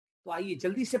तो आइए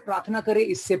जल्दी से प्रार्थना करें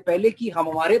इससे पहले कि हम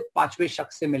हमारे पांचवें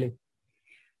शख्स से मिले।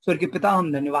 स्वर्गीय पिता,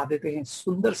 हम धन्यवाद देते हैं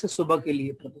सुंदर से सुबह के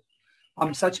लिए प्रभु।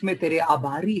 हम सच में तेरे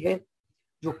आभारी है,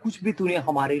 जो कुछ भी तूने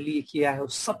हमारे लिए किया है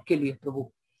उस सब के लिए प्रभु।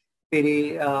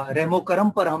 तेरे रहमो करम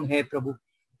पर हम है प्रभु,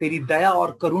 तेरी दया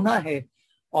और करुणा है।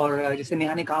 और जैसे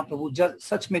नेहा ने कहा प्रभु,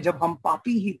 सच में जब हम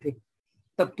पापी ही थे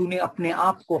तब तूने अपने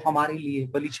आप को हमारे लिए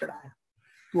बलि चढ़ाया,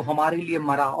 तू हमारे लिए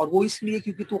मरा, और वो इसलिए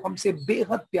क्योंकि तू हमसे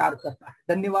बेहद प्यार करता है।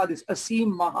 धन्यवाद इस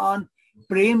असीम महान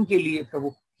प्रेम के लिए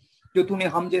प्रभु, जो तूने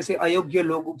हम जैसे अयोग्य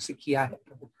लोगों से किया है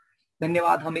प्रभु।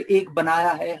 धन्यवाद, हमें एक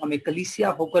बनाया है, हमें कलीसिया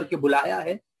होकर के बुलाया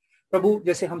है प्रभु।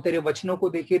 जैसे हम तेरे वचनों को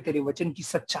देखे, तेरे वचन की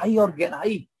सच्चाई और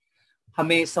गहराई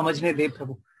हमें समझने दे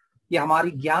प्रभु। ये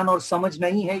हमारी ज्ञान और समझ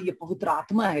नहीं है, ये पवित्र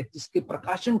आत्मा है जिसके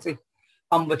प्रकाशन से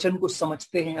हम वचन को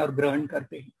समझते हैं और ग्रहण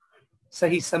करते हैं।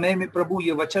 सही समय में प्रभु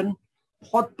ये वचन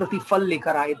बहुत प्रतिफल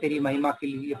लेकर आए तेरी महिमा के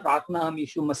लिए। ये प्रार्थना हम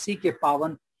यीशु मसीह के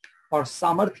पावन और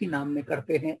सामर्थी नाम में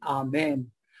करते हैं, आमेन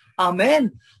आमेन।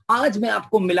 आज मैं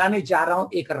आपको मिलाने जा रहा हूं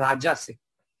एक राजा से।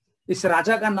 इस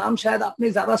राजा का नाम शायद आपने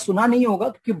ज्यादा सुना नहीं होगा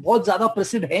क्योंकि बहुत ज्यादा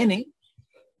प्रसिद्ध है नहीं,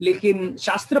 लेकिन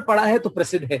शास्त्र पढ़ा है तो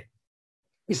प्रसिद्ध है।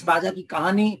 इस राजा की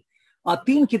कहानी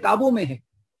 3 किताबों में है।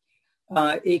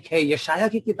 एक है यशायाह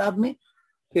की किताब में,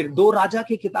 फिर 2 राजा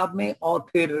की किताब में, और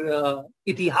फिर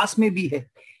इतिहास में भी है,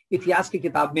 इतिहास की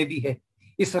किताब में भी है।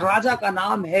 इस राजा का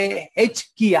नाम है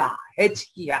हिजकिय्याह।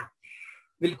 हिजकिय्याह,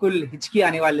 बिल्कुल हिचकी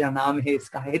आने वाला नाम है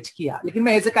इसका, हिजकिय्याह। लेकिन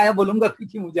मैं हिजकिय्याह बोलूंगा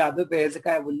क्योंकि मुझे आदत है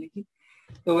हिजकिय्याह बोलने की।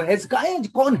 तो हिजकिय्याह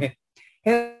कौन है?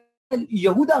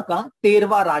 यहूदा का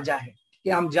 13वां राजा है। कि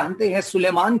हम जानते हैं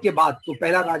सुलेमान के बाद, तो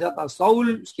पहला राजा था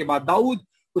साउल, उसके बाद दाऊद,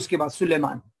 उसके बाद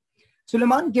सुलेमान।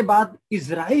 सुलेमान के बाद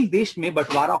इजराइल देश में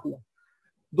बंटवारा हुआ,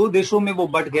 2 देशों में वो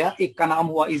बंट गया। एक का नाम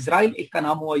हुआ इजराइल, एक का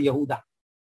नाम हुआ यहूदा।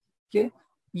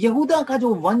 यहूदा का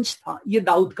जो वंश था ये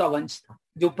दाऊद का वंश था,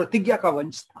 जो प्रतिज्ञा का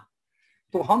वंश था।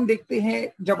 तो हम देखते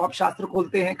हैं जब आप शास्त्र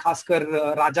खोलते हैं, खासकर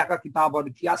राजा का किताब और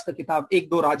इतिहास का किताब,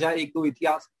 1-2 राजा 1-2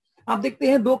 इतिहास, आप देखते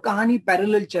हैं 2 कहानी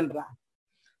पैरेलल चल रहा है।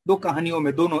 2 कहानियों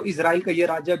में दोनों, इजराइल का ये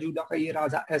राजा, जूदा का ये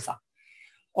राजा, ऐसा।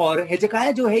 और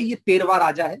हिजकिय्याह जो है ये 13वां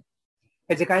राजा है।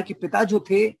 हिजकिय्याह के पिता जो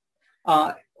थे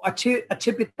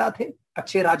अच्छे पिता थे,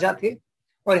 अच्छे राजा थे।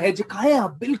 और हिजकिय्याह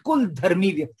बिल्कुल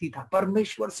धर्मी व्यक्ति था,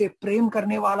 परमेश्वर से प्रेम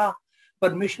करने वाला,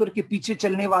 परमेश्वर के पीछे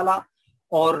चलने वाला।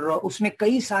 और उसने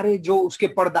कई सारे जो उसके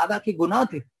परदादा के गुनाह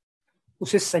थे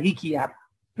उसे सही किया।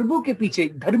 प्रभु के पीछे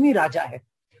धर्मी राजा है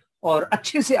और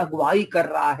अच्छे से अगुवाई कर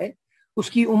रहा है।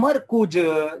 उसकी उम्र कुछ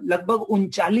लगभग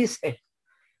 39 है।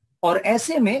 और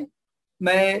ऐसे में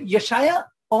मैं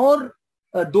यशायाह और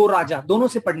 2 राजा दोनों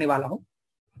से पढ़ने वाला हूं,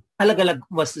 अलग अलग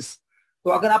वर्सेस। तो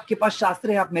अगर आपके पास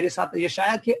शास्त्र है, आप मेरे साथ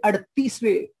यशायाह के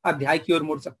 38वें अध्याय की ओर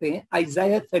मुड़ सकते हैं,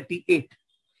 आइजाया 38।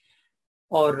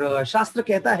 और शास्त्र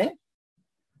कहता है,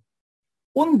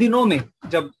 उन दिनों में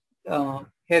जब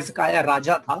हिजकिय्याह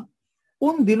राजा था,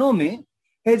 उन दिनों में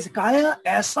हिजकिय्याह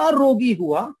ऐसा रोगी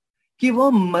हुआ कि वह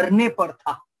मरने पर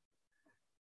था।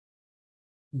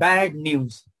 बैड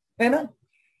न्यूज है ना।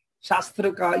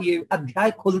 शास्त्र का ये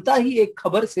अध्याय खुलता ही एक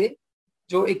खबर से,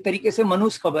 जो एक तरीके से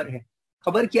मनुष्य खबर है।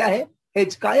 खबर क्या है?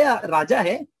 हिजकिय्याह राजा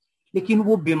है लेकिन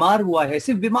वो बीमार हुआ है।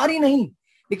 सिर्फ बीमारी नहीं,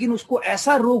 लेकिन उसको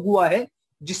ऐसा रोग हुआ है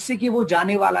जिससे कि वो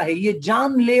जाने वाला है। ये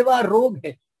जानलेवा रोग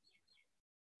है।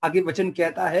 आगे वचन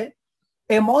कहता है,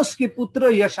 एमोस के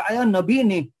पुत्र यशायाह नबी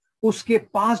ने उसके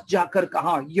पास जाकर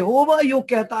कहा, यहोवा यो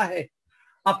कहता है,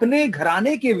 अपने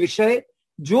घराने के विषय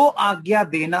जो आज्ञा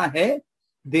देना है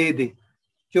दे दे,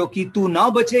 क्योंकि तू ना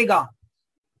बचेगा,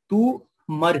 तू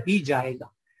मर ही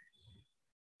जाएगा।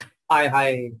 हाय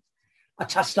हाय,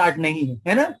 अच्छा स्टार्ट नहीं है,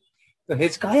 है ना। तो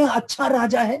हिजकिय्याह अच्छा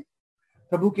राजा है,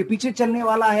 प्रभु के पीछे चलने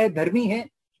वाला है, धर्मी है।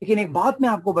 लेकिन एक बात मैं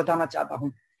आपको बताना चाहता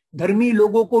हूं, धर्मी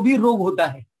लोगों को भी रोग होता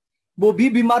है, वो भी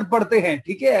बीमार पड़ते हैं,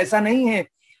 ठीक है, ऐसा नहीं है।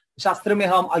 शास्त्र में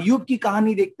हम अय्यूब की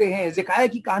कहानी देखते हैं, हिजकिय्याह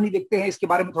की कहानी देखते हैं। इसके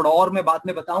बारे में थोड़ा और मैं बाद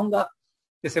में बताऊंगा,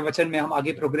 जैसे वचन में हम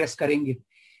आगे प्रोग्रेस करेंगे।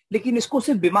 लेकिन इसको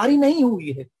सिर्फ बीमारी नहीं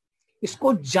हुई है,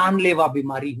 इसको जानलेवा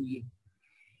बीमारी हुई है।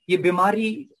 ये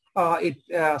बीमारी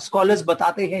स्कॉलर्स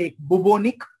बताते हैं एक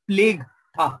बुबोनिक प्लेग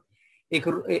था।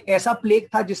 एक ऐसा प्लेग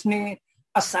था जिसने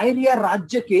असाइरिया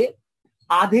राज्य के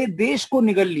आधे देश को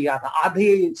निगल लिया था,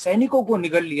 आधे सैनिकों को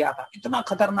निगल लिया था। इतना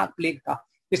खतरनाक प्लेग था,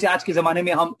 जैसे आज के जमाने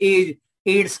में हम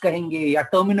एड्स कहेंगे या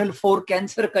टर्मिनल 4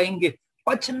 कैंसर कहेंगे।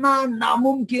 बचना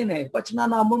नामुमकिन है, बचना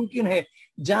नामुमकिन है,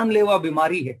 जानलेवा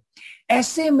बीमारी है।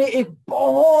 ऐसे में एक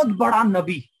बहुत बड़ा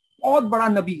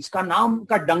नबी, इसका नाम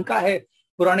का डंका है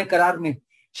पुराने करार में।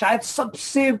 शायद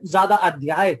सबसे ज्यादा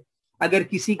अध्याय अगर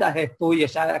किसी का है तो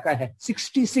यशायाह का है।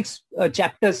 66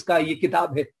 चैप्टर्स का ये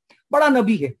किताब है, बड़ा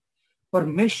नबी है।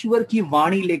 परमेश्वर की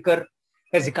वाणी लेकर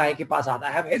हिजकिय्याह के पास आता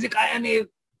है। हिजकिय्याह ने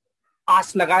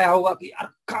आस लगाया होगा कि यार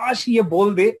काश ये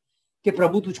बोल दे कि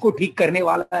प्रभु तुझको ठीक करने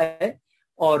वाला है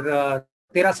और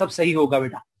तेरा सब सही होगा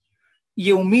बेटा।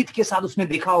 ये उम्मीद के साथ उसने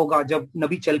देखा होगा जब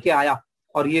नबी चल के आया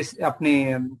और ये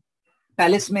अपने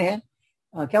पैलेस में है,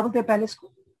 क्या बोलते हैं पैलेस को,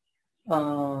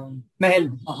 महल,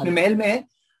 अपने महल में है,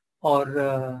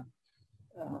 और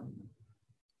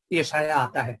यशाया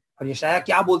आता है और यशाया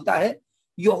क्या बोलता है,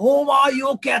 यहोवा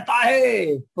यो कहता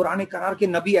है। पुराने करार के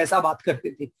नबी ऐसा बात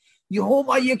करते थे,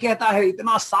 यहोवा ये कहता है।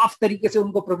 इतना साफ तरीके से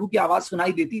उनको प्रभु की आवाज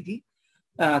सुनाई देती थी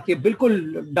कि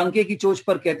बिल्कुल डंके की चोंच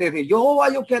पर कहते थे, यहोवा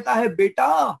यो कहता है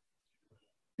बेटा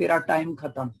तेरा टाइम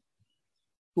खत्म,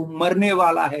 तू मरने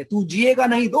वाला है, तू जिएगा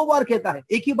नहीं। 2 बार कहता है,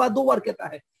 एक ही बात 2 बार कहता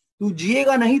है, तू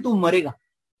जिएगा नहीं, तू मरेगा,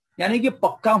 यानी कि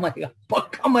पक्का मरेगा,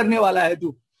 पक्का मरने वाला है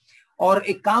तू। और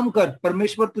एक काम कर,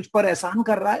 परमेश्वर तुझ पर एहसान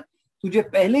कर रहा है, तुझे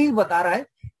पहले ही बता रहा है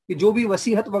कि जो भी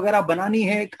वसीयत वगैरह बनानी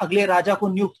है, अगले राजा को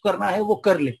नियुक्त करना है, वो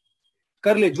कर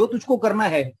ले जो तुझको करना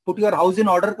है। Put your house in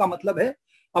order का मतलब है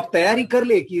अब तैयारी कर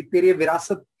ले कि तेरी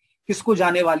विरासत किसको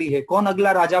जाने वाली है, कौन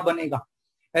अगला राजा बनेगा,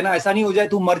 है ना। ऐसा नहीं हो जाए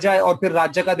तू मर जाए और फिर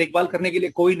राज्य का देखभाल करने के लिए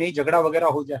कोई नहीं, झगड़ा वगैरह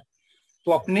हो जाए।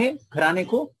 तो अपने घराने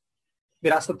को,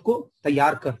 विरासत को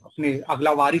तैयार कर, अपने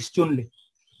अगला वारिस चुन ले।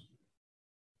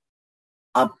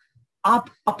 अब आप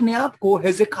अपने आप को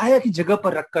हिजकिय्याह की जगह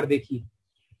पर रखकर देखिए,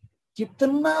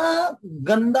 कितना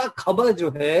गंदा खबर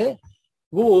जो है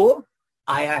वो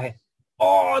आया है,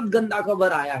 बहुत गंदा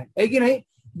खबर आया है कि नहीं,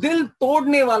 दिल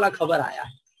तोड़ने वाला खबर आया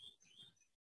है।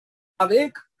 अब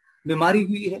एक बीमारी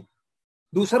हुई है,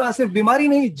 दूसरा सिर्फ बीमारी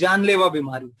नहीं, जानलेवा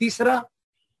बीमारी, तीसरा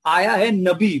आया है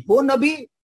नबी, वो नबी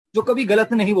जो कभी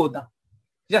गलत नहीं बोलता,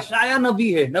 यशाया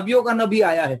नबी है, नबियों का नबी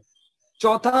आया है।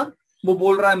 चौथा वो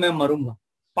बोल रहा है मैं मरूंगा।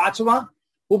 पांचवा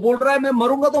वो बोल रहा है मैं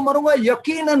मरूंगा तो मरूंगा,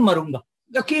 यकीनन मरूंगा,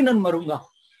 यकीनन मरूंगा।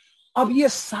 अब ये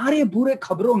सारे बुरे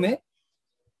खबरों में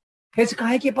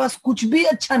हिजकिय्याह के पास कुछ भी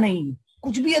अच्छा नहीं है,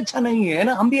 कुछ भी अच्छा नहीं है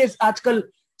ना। हम भी आजकल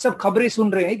सब खबरें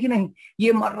सुन रहे हैं कि नहीं,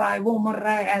 ये मर रहा है, वो मर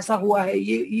रहा है, ऐसा हुआ है,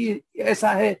 ये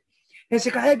ऐसा है।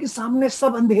 हिजकिय्याह के सामने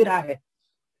सब अंधेरा है।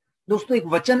 दोस्तों एक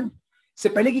वचन से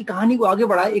पहले की कहानी को आगे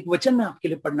बढ़ाए, एक वचन मैं आपके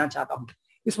लिए पढ़ना चाहता हूं।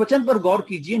 इस वचन पर गौर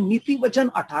कीजिए, नीति वचन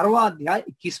 18वां अध्याय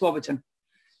 21वां वचन,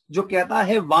 जो कहता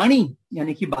है वाणी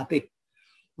यानी कि बातें,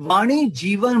 वाणी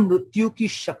जीवन मृत्यु की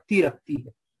शक्ति रखती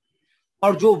है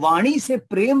और जो वाणी से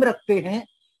प्रेम रखते हैं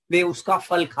वे उसका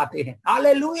फल खाते हैं।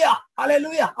 हालेलुया,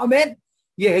 हालेलुया, आमीन।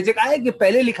 ये हिजकिय्याह के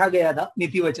पहले लिखा गया था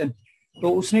नीति वचन, तो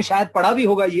उसने शायद पढ़ा भी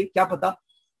होगा, ये क्या पता,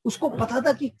 उसको पता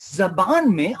था कि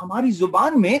जबान में, हमारी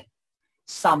जुबान में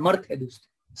सामर्थ है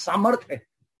दोस्तों, सामर्थ है।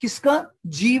 किसका?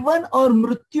 जीवन और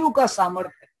मृत्यु का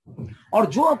सामर्थ है। और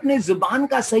जो अपने जुबान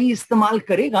का सही इस्तेमाल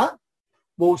करेगा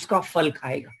वो उसका फल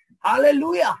खाएगा।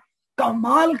 हालेलुया,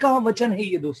 कमाल का वचन है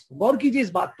ये दोस्तों, गौर कीजिए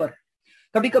इस बात पर।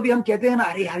 कभी कभी हम कहते हैं ना,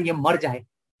 अरे यार ये मर जाए,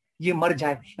 ये मर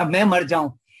जाए, या मैं मर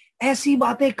जाऊं। ऐसी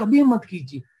बातें कभी मत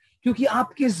कीजिए, क्योंकि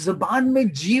आपके जुबान में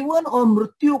जीवन और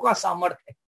मृत्यु का सामर्थ्य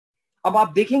है। अब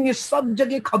आप देखेंगे सब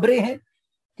जगह खबरें हैं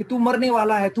कि तू मरने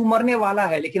वाला है, तू मरने वाला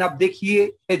है, लेकिन अब देखिए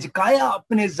हिजकिय्याह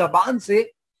अपने जबान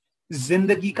से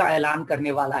जिंदगी का ऐलान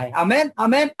करने वाला है। आमीन,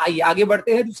 आमीन। आइए आगे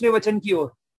बढ़ते हैं दूसरे वचन की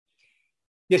ओर।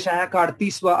 यशाया का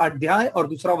 38वां अध्याय और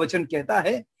दूसरा वचन कहता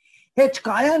है,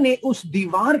 हिजकिय्याह ने उस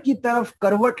दीवार की तरफ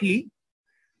करवट ली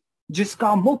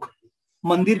जिसका मुख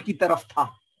मंदिर की तरफ था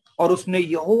और उसने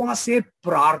यहोवा से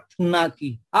प्रार्थना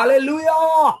की।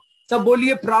 हालेलुया, सब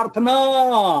बोलिए प्रार्थना,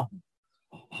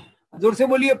 जोर से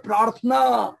बोलिए प्रार्थना।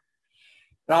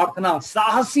 प्रार्थना,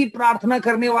 साहसी प्रार्थना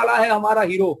करने वाला है हमारा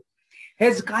हीरो।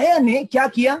 हिजकिय्याह ने क्या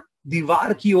किया?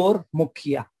 दीवार की ओर मुख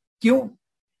किया। क्यों?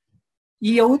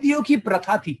 ये यहूदियों की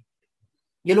प्रथा थी,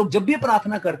 ये लोग जब भी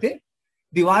प्रार्थना करते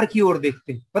दीवार की ओर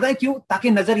देखते। पता है क्यों? ताकि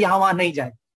नजर यहां वहां नहीं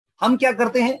जाए। हम क्या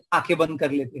करते हैं? आंखें बंद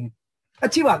कर लेते हैं।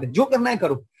 अच्छी बात है, जो करना है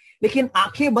करो, लेकिन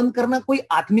आंखें बंद करना कोई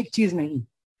आत्मिक चीज नहीं,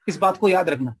 इस बात को याद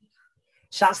रखना।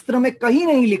 शास्त्र में कहीं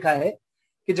नहीं लिखा है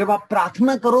कि जब आप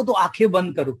प्रार्थना करो तो आंखें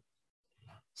बंद करो।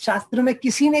 शास्त्र में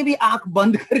किसी ने भी आंख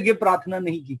बंद करके प्रार्थना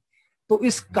नहीं की। तो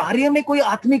इस कार्य में कोई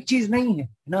आत्मिक चीज नहीं है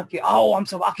ना, कि आओ हम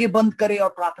सब आंखें बंद करें और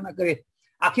प्रार्थना करें।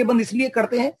 आंखें बंद इसलिए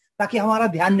करते हैं ताकि हमारा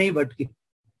ध्यान नहीं भटके।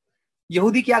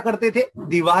 यहूदी क्या करते थे?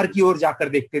 दीवार की ओर जाकर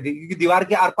देखते थे, क्योंकि दीवार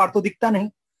के आर पार तो दिखता नहीं,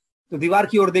 तो दीवार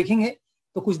की ओर देखेंगे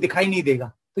तो कुछ दिखाई नहीं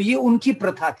देगा। तो ये उनकी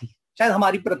प्रथा थी। शायद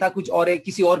हमारी प्रथा कुछ और है,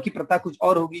 किसी और की प्रथा कुछ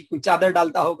और होगी, कोई चादर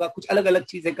डालता होगा, कुछ अलग अलग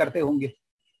चीजें करते होंगे,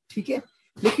 ठीक है।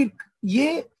 लेकिन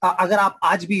ये अगर आप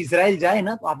आज भी इजराइल जाए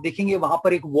ना, तो आप देखेंगे वहां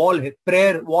पर एक वॉल है,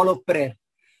 प्रेयर, वॉल ऑफ प्रेयर।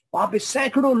 वहां पे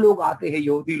सैकड़ों लोग आते हैं,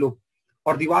 यहूदी लोग,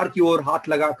 और दीवार की ओर हाथ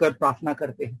लगाकर प्रार्थना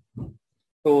करते हैं।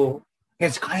 तो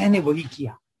हिजकिय्याह ने वही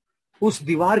किया, उस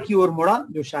दीवार की ओर मुड़ा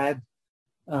जो शायद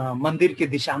मंदिर के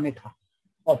दिशा में था,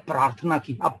 और प्रार्थना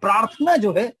की। अब प्रार्थना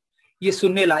जो है ये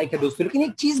सुनने लायक है दोस्तों। लेकिन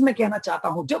एक चीज मैं कहना चाहता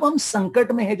हूं, जब हम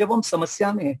संकट में है, जब हम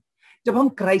समस्या में है, जब हम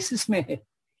क्राइसिस में है,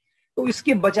 तो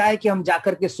इसके बजाय कि हम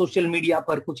जाकर के सोशल मीडिया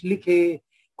पर कुछ लिखे,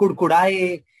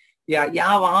 कुड़कुड़ाए या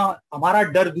यहाँ वहां हमारा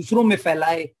डर दूसरों में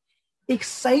फैलाए, एक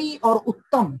सही और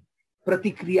उत्तम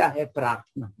प्रतिक्रिया है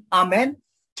प्रार्थना। आमेन।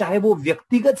 चाहे वो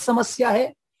व्यक्तिगत समस्या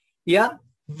है या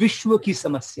विश्व की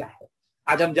समस्या है।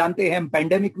 आज हम जानते हैं हम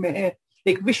पैंडेमिक में है,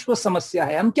 एक विश्व समस्या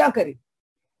है। हम क्या करें,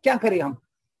 क्या करें? हम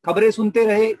खबरें सुनते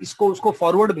रहे, इसको उसको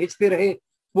फॉरवर्ड भेजते रहे,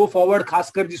 वो फॉरवर्ड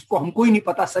खासकर जिसको हमको ही नहीं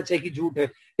पता सच है कि झूठ है,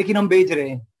 लेकिन हम भेज रहे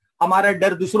हैं, हमारा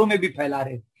डर दूसरों में भी फैला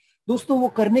रहे। दोस्तों, वो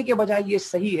करने के बजाय ये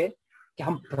सही है कि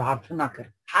हम प्रार्थना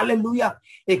करें। हालेलुया।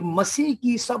 एक मसीह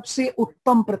की सबसे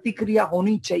उत्तम प्रतिक्रिया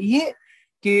होनी चाहिए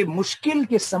कि मुश्किल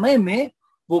के समय में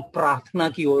वो प्रार्थना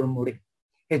की ओर मुड़े।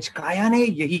 हिजकिय्याह ने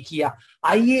यही किया।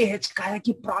 आइए हिजकिय्याह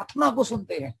की प्रार्थना को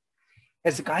सुनते हैं।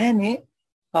 हिजकिय्याह ने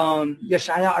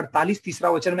यशाया 48 3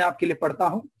 वचन में आपके लिए पढ़ता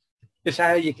हूं।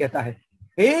 यशाया ये कहता है,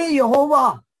 हे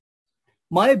यहोवा,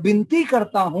 मैं विनती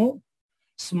करता हूं,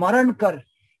 स्मरण कर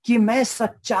कि मैं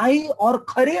सच्चाई और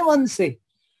खरे मन से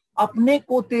अपने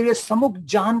को तेरे सम्मुख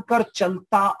जानकर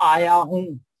चलता आया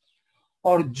हूं,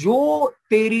 और जो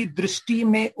तेरी दृष्टि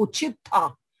में उचित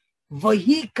था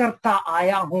वही करता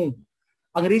आया हूं।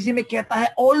 अंग्रेजी में कहता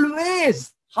है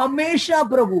ऑलवेज, हमेशा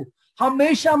प्रभु,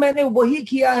 हमेशा मैंने वही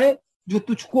किया है जो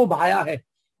तुझको भाया है।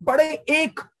 बड़े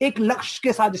एक लक्ष्य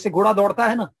के साथ, जैसे घोड़ा दौड़ता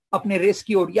है ना अपने रेस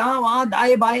की ओर, यहां वहां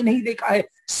दाएं बाएं नहीं देखा है,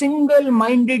 सिंगल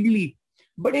माइंडेडली,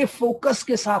 बड़े फोकस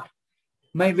के साथ,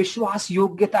 मैं विश्वास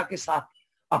योग्यता के साथ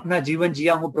अपना जीवन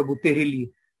जिया हूं प्रभु तेरे लिए,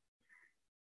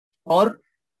 और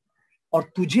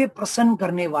तुझे प्रसन्न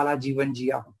करने वाला जीवन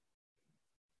जिया हूं।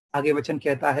 आगे वचन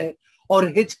कहता है, और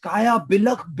हिजकिय्याह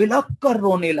बिलख बिलख कर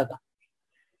रोने लगा,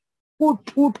 फूट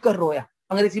फूट कर रोया।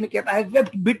 अंग्रेजी में कहता है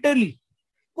वेप्ट बिटरली।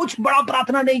 कुछ बड़ा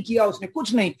प्रार्थना नहीं किया उसने,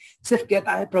 कुछ नहीं, सिर्फ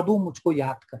कहता है प्रभु मुझको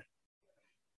याद कर,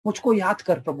 मुझको याद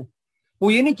कर प्रभु। वो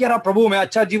ये नहीं कह रहा प्रभु मैं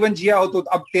अच्छा जीवन जिया हो तो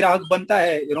अब तेरा हक बनता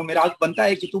है, मेरा हक बनता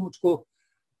है कि तू मुझको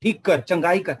ठीक कर,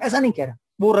 चंगाई कर, ऐसा नहीं कह रहा।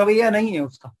 वो रवैया नहीं है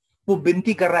उसका। वो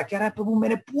विनती कर रहा है, कह रहा है प्रभु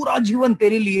मैंने पूरा जीवन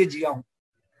तेरे लिए जिया हूं।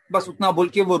 बस उतना बोल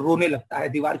के वो रोने लगता है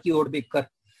दीवार की ओर देखकर।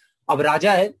 अब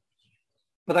राजा है,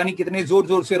 पता नहीं कितने जोर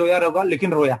जोर से रोया होगा,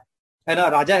 लेकिन रोया है ना।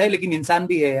 राजा है लेकिन इंसान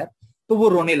भी है यार, तो वो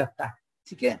रोने लगता है।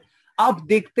 ठीक है, अब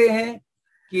देखते हैं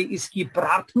कि इसकी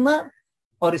प्रार्थना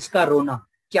और इसका रोना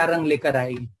क्या रंग लेकर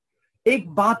आएगी। एक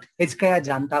बात हिजकिय्याह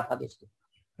जानता था दोस्तों,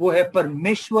 वो है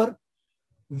परमेश्वर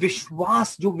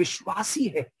विश्वास, जो विश्वासी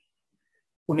है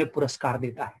उन्हें पुरस्कार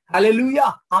देता है। हालेलुया,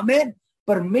 आमीन।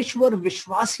 परमेश्वर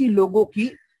विश्वासी लोगों की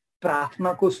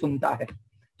प्रार्थना को सुनता है।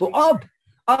 तो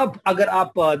अब अगर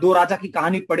आप 2 राजा की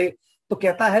कहानी पढ़े तो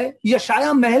कहता है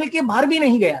यशायाह महल के बाहर भी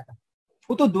नहीं गया था,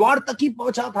 वो तो द्वार तक ही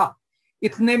पहुंचा था।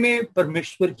 इतने में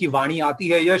परमेश्वर की वाणी आती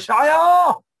है,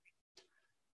 यशायाह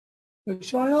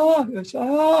यशायाह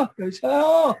यशायाह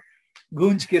यशायाह,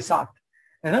 गूंज के साथ,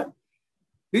 है ना,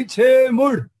 पीछे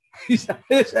मुड़।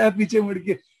 पीछे मुड़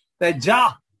के जा,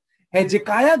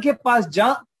 हिजकिय्याह के पास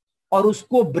जा और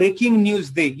उसको ब्रेकिंग न्यूज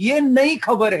दे। ये नई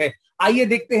खबर है। आइए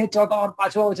देखते हैं 4 और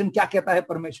 5 वचन क्या कहता है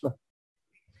परमेश्वर।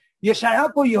 यशायाह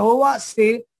को यहोवा से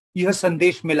यह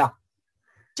संदेश मिला।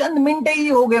 चंद मिनटे ही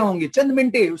हो गए होंगे, चंद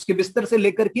मिनटे, उसके बिस्तर से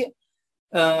लेकर के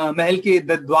महल के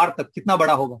द्वार तक। कितना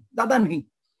बड़ा होगा, ज्यादा नहीं।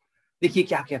 देखिए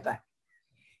क्या कहता है,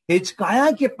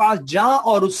 हिजकिय्याह के पास जा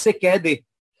और उससे कह दे,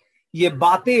 ये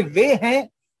बातें वे हैं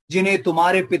जिन्हें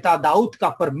तुम्हारे पिता दाऊद का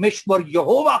परमेश्वर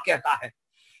यहोवा कहता है,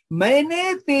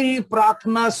 मैंने तेरी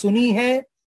प्रार्थना सुनी है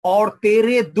और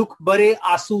तेरे दुख भरे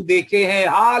आंसू देखे हैं।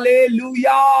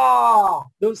 हालेलुया।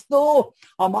 दोस्तों,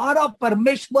 हमारा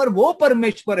परमेश्वर वो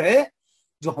परमेश्वर है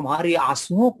जो हमारे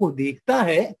आंसुओं को देखता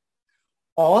है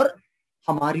और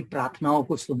हमारी प्रार्थनाओं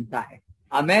को सुनता है।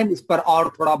 आमीन। इस पर और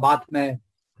थोड़ा बात मैं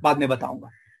बाद में बताऊंगा।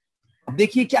 अब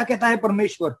देखिए क्या कहता है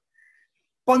परमेश्वर,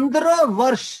 15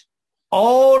 वर्ष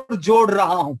और जोड़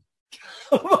रहा हूं।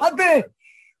 बात है,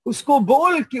 उसको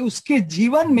बोल के उसके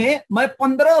जीवन में मैं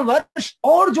 15 वर्ष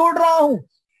और जोड़ रहा हूं।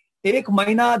 1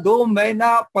 महीना, 2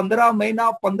 महीना, 15 महीना,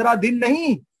 15 दिन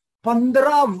नहीं,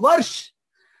 15 वर्ष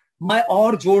मैं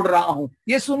और जोड़ रहा हूं।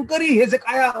 ये सुनकर ही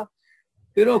हिजकिय्याह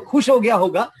फिर खुश हो गया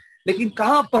होगा, लेकिन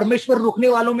कहां, परमेश्वर रुकने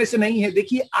वालों में से नहीं है।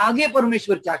 देखिए आगे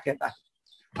परमेश्वर क्या कहता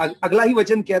है। अगला ही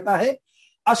वचन कहता है,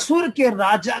 असुर के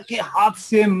राजा के हाथ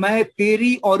से मैं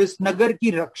तेरी और इस नगर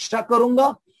की रक्षा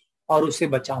करूंगा और उसे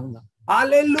बचाऊंगा।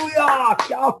 हालेलुया।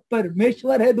 क्या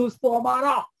परमेश्वर है दोस्तों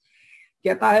हमारा।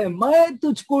 कहता है मैं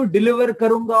तुझको डिलीवर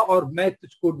करूंगा और मैं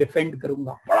तुझको डिफेंड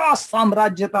करूंगा। बड़ा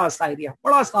साम्राज्य था साइरिया,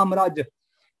 बड़ा साम्राज्य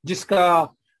जिसका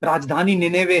राजधानी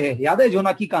निनेवे है। याद है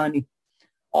जोना की कहानी।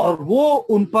 और वो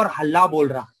उन पर हल्ला बोल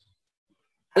रहा,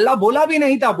 अल्लाह बोला भी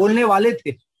नहीं था, बोलने वाले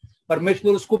थे,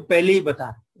 परमेश्वर उसको पहले ही बता,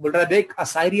 बोल रहा देख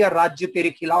असारिया राज्य तेरे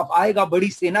खिलाफ आएगा बड़ी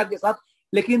सेना के साथ,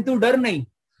 लेकिन तू डर नहीं,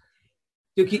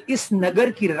 क्योंकि इस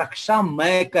नगर की रक्षा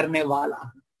मैं करने वाला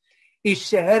हूं, इस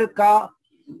शहर का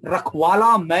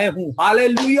रखवाला मैं हूं।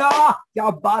 हालेलुया, क्या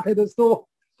बात है दोस्तों,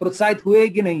 प्रोत्साहित हुए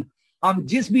कि नहीं? हम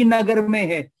जिस भी नगर में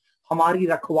है, हमारी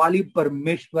रखवाली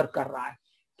परमेश्वर कर रहा है।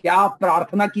 क्या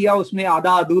प्रार्थना किया उसने,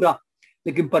 आधा अधूरा,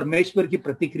 लेकिन परमेश्वर की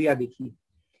प्रतिक्रिया देखिए।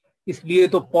 इसलिए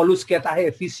तो पौलुस कहता है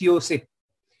एफिसियों से,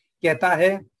 कहता है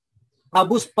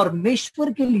अब उस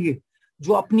परमेश्वर के लिए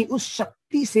जो अपनी उस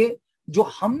शक्ति से जो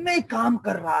हम में काम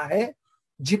कर रहा है,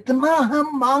 जितना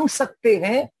हम मांग सकते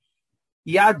हैं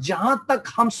या जहां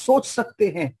तक हम सोच सकते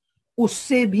हैं,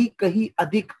 उससे भी कहीं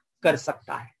अधिक कर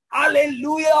सकता है।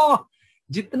 हालेलुया,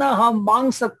 जितना हम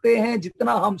मांग सकते हैं,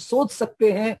 जितना हम सोच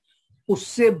सकते हैं,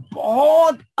 उससे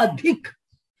बहुत अधिक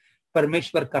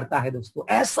परमेश्वर करता है दोस्तों।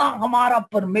 ऐसा हमारा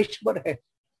परमेश्वर है।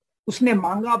 उसने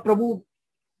मांगा, प्रभु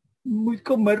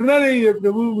मुझको मरना नहीं है,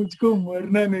 प्रभु मुझको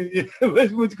मरना नहीं है,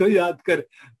 बस मुझको याद कर,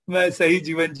 मैं सही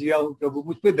जीवन जिया हूं, प्रभु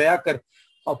मुझ पे दया कर।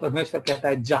 और परमेश्वर कहता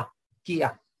है जा,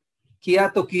 किया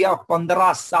तो किया,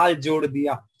 15 साल जोड़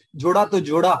दिया, जोड़ा तो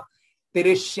जोड़ा,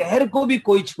 तेरे शहर को भी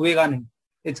कोई छुएगा नहीं।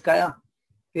 हिजकिय्याह,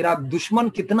 तेरा दुश्मन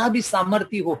कितना भी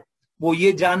सामर्थी हो, वो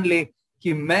ये जान ले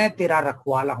कि मैं तेरा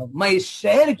रखवाला हूं, मैं इस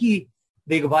शहर की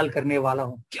देखभाल करने वाला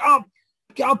हूं। क्या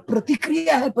क्या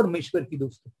प्रतिक्रिया है परमेश्वर की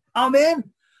दोस्तों। आमीन,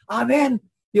 आमीन।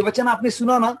 ये वचन आपने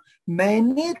सुना ना,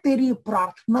 मैंने तेरी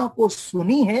प्रार्थना को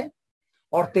सुनी है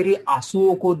और तेरे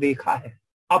आंसुओं को देखा है,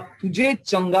 अब तुझे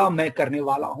चंगा मैं करने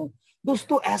वाला हूं।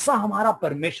 दोस्तों ऐसा हमारा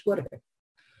परमेश्वर है,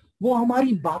 वो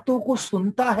हमारी बातों को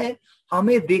सुनता है,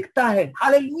 हमें देखता है।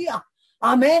 हालेलुया,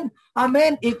 आमीन,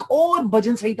 आमीन। एक और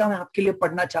भजन संहिता मैं आपके लिए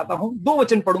पढ़ना चाहता हूं, 2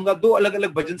 वचन पढ़ूंगा, 2 अलग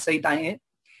अलग भजन संहिताएं हैं।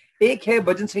 एक है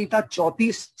भजन संहिता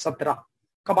 34:17,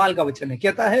 कमाल का वचन है।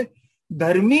 कहता है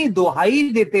धर्मी दुहाई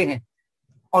देते हैं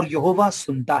और यहोवा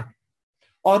सुनता है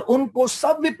और उनको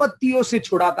सब विपत्तियों से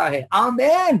छुड़ाता है।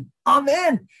 आमीन,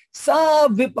 आमीन। सब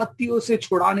विपत्तियों से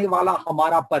छुड़ाने वाला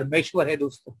हमारा परमेश्वर है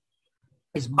दोस्तों।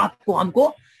 इस बात को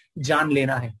हमको जान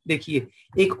लेना है। देखिए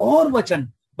एक और वचन,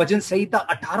 भजन संहिता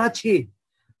 18:6,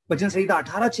 भजन संहिता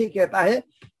 18:6 कहता है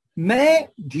मैं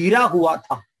धीरा हुआ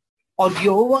था और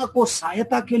यहोवा को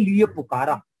सहायता के लिए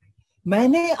पुकारा,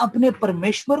 मैंने अपने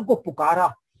परमेश्वर को पुकारा,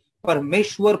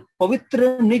 परमेश्वर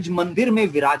पवित्र निज मंदिर में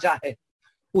विराजा है,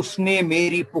 उसने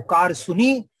मेरी पुकार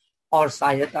सुनी और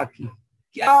सहायता की।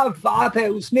 क्या बात है,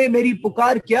 उसने मेरी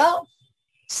पुकार क्या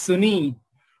सुनी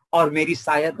और मेरी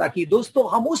सहायता की। दोस्तों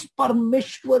हम उस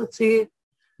परमेश्वर से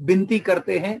विनती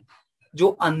करते हैं जो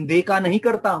अनदेखा नहीं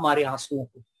करता हमारे आंसुओं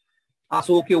को।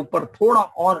 आंसुओं के ऊपर थोड़ा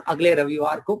और अगले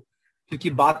रविवार को, क्योंकि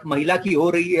बात महिला की हो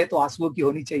रही है तो आंसुओं की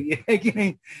होनी चाहिए, है कि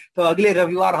नहीं? तो अगले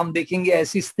रविवार हम देखेंगे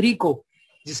ऐसी स्त्री को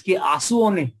जिसके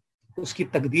आंसुओं ने उसकी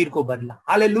तकदीर को बदला।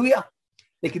 हालेलुया।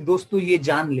 लेकिन दोस्तों ये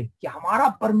जान ले कि हमारा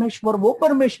परमेश्वर वो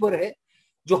परमेश्वर है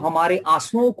जो हमारे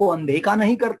आंसुओं को अनदेखा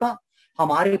नहीं करता,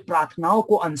 हमारे प्रार्थनाओं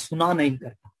को अनसुना नहीं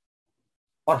करता,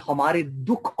 और हमारे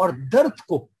दुख और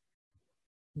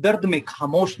दर्द में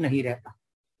खामोश नहीं रहता।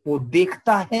 वो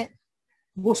देखता है,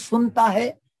 वो सुनता है,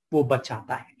 वो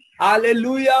बचाता है।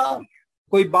 हालेलुया।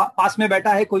 कोई पास में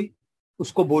बैठा है कोई,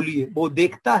 उसको बोलिए वो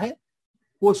देखता है,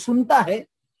 वो सुनता है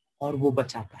और वो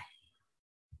बचाता है।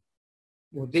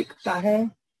 वो देखता है,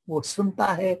 वो सुनता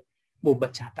है, वो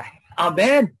बचाता है।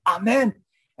 आमीन, आमीन।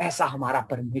 ऐसा हमारा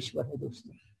परमेश्वर है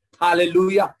दोस्तों।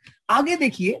 हालेलुया। आगे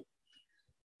देखिए,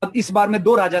 अब इस बार मैं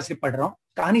 2 राजा से पढ़ रहा हूं,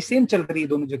 कहानी सेम चल रही है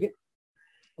दोनों जगह।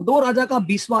 2 राजा का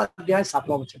 20वां अध्याय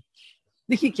 7वां वचन।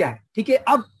 देखिए क्या है, ठीक है।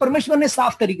 अब परमेश्वर ने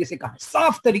साफ तरीके से कहा,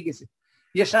 साफ तरीके से,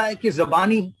 यशायाह की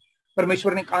ज़बानी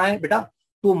परमेश्वर ने कहा है बेटा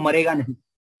तू मरेगा नहीं,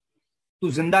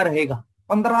 तू जिंदा रहेगा।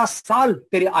 15 साल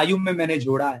तेरे आयु में मैंने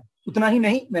जोड़ा है, उतना ही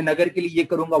नहीं मैं नगर के लिए ये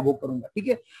करूंगा वो करूंगा। ठीक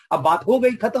है, अब बात हो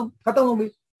गई, खत्म हो गई।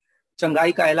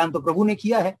 चंगाई का ऐलान तो प्रभु ने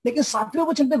किया है, लेकिन 7वें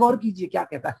वचन पे गौर कीजिए क्या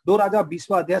कहता है। 2 राजा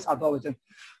 20वां अध्याय 7वां वचन।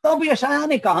 तब यशायाह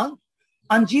ने कहा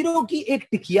अंजीरों की एक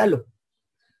टिकिया लो।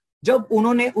 जब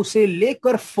उन्होंने उसे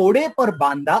लेकर फोड़े पर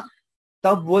बांधा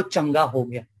तब वो चंगा हो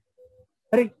गया।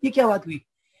 अरे ये क्या बात हुई?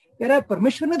 कह रहा है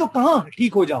परमेश्वर ने तो कहा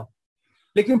ठीक हो जाओ,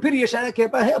 लेकिन फिर यशायाह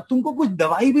कहता है अब तुमको कुछ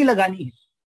दवाई भी लगानी है।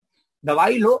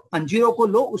 दवाई लो, अंजीरों को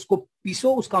लो, उसको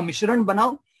पीसो, उसका मिश्रण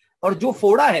बनाओ, और जो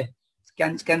फोड़ा है,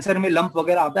 कैंसर में लंप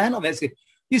वगैरह आता है ना, वैसे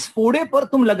इस फोड़े पर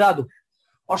तुम लगा दो।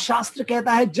 और शास्त्र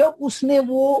कहता है जब उसने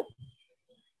वो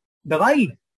दवाई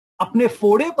अपने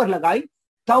फोड़े पर लगाई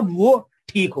तब वो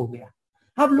ठीक हो गया।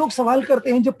 अब लोग सवाल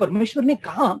करते हैं जब परमेश्वर ने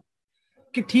कहा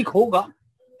कि ठीक होगा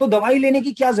तो दवाई लेने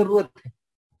की क्या जरूरत है?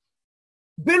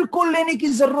 बिल्कुल लेने की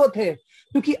जरूरत है,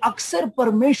 क्योंकि अक्सर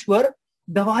परमेश्वर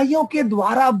दवाइयों के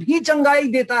द्वारा भी चंगाई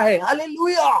देता है।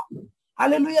 Hallelujah,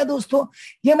 hallelujah. दोस्तों,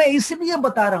 ये मैं इसलिए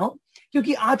बता रहा हूं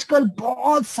क्योंकि आजकल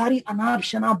बहुत सारी अनाप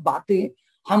शनाप बातें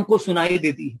हमको सुनाई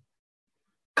देती है।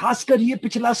 खासकर ये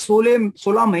पिछला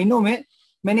 16 महीनों में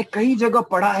मैंने कई जगह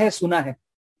पढ़ा है, सुना है।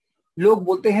 लोग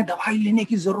बोलते हैं दवाई लेने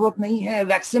की जरूरत नहीं है,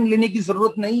 वैक्सीन लेने की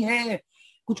जरूरत नहीं है।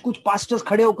 कुछ पास्टर्स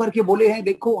खड़े होकर के बोले हैं,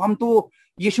 देखो हम तो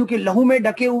यीशु के लहू में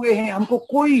ढके हुए हैं, हमको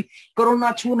कोई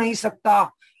कोरोना छू नहीं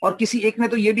सकता। और किसी एक ने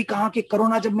तो ये भी कहा कि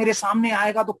कोरोना जब मेरे सामने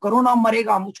आएगा तो कोरोना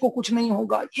मरेगा, मुझको कुछ नहीं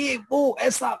होगा, ये वो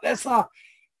ऐसा वैसा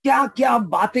क्या क्या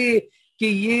बातें कि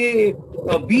ये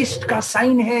बीस्ट का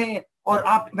साइन है और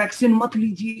आप वैक्सीन मत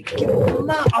लीजिए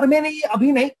कितना। और मैंने ये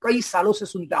अभी नहीं, कई सालों से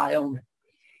सुनते आया हूं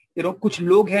मैं। कुछ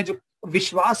लोग हैं जो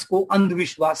विश्वास को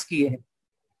अंधविश्वास किए हैं।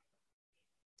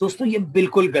 दोस्तों, ये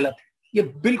बिल्कुल गलत है, ये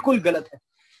बिल्कुल गलत है।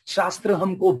 शास्त्र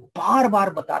हमको बार बार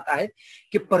बताता है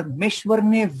कि परमेश्वर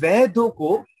ने वेदों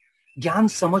को ज्ञान,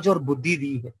 समझ और बुद्धि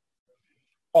दी है।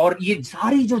 और ये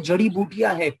सारी जो जड़ी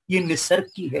बूटियां है ये निसर्ग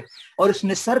की है, और इस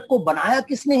निसर्ग को बनाया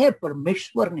किसने है?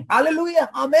 परमेश्वर ने। हालेलुया,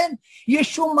 आमीन।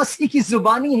 यीशु मसीह की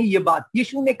जुबानी है ये बात।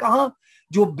 यीशु ने कहा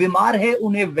जो बीमार है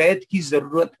उन्हें वैद्य की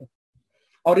जरूरत है,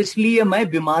 और इसलिए मैं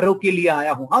बीमारों के लिए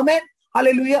आया हूं। आमीन,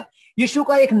 हालेलुया। यीशु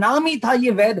का एक नाम ही था,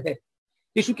 ये वैद्य है।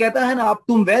 यीशु कहता है ना, आप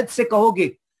तुम वैद्य से कहोगे,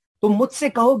 तुम मुझसे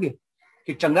कहोगे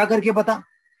कि चंगा करके बता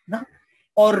ना।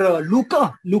 और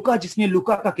लूका जिसने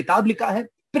लूका का किताब लिखा है,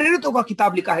 प्रेरितों का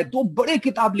किताब लिखा है, 2 बड़े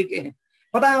किताब लिखे हैं।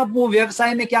 पता है आप वो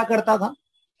व्यवसाय में क्या करता था?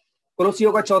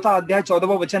 कोलोसियों का 4 अध्याय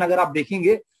 14वां वचन अगर आप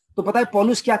देखेंगे तो पता है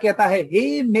पौलुस क्या कहता है?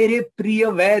 हे मेरे प्रिय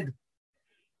वैद्य।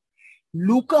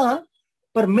 लूका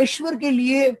परमेश्वर के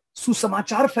लिए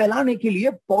सुसमाचार फैलाने के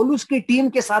लिए पौलुस की टीम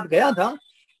के साथ गया था,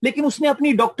 लेकिन उसने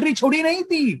अपनी डॉक्टरी छोड़ी नहीं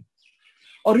थी,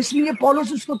 और इसलिए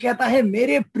पौलुस उसको कहता है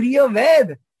मेरे प्रिय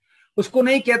वैद्य। उसको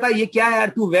नहीं कहता ये क्या यार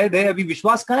तू वैद्य है, अभी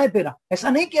विश्वास कहां है तेरा, ऐसा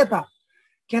नहीं कहता।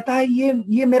 कहता है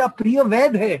ये मेरा प्रिय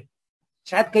वैद्य है।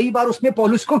 शायद कई बार उसने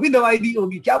पौलुस को भी दवाई दी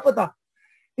होगी, क्या पता,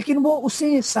 लेकिन वो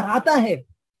उसे सराहता है।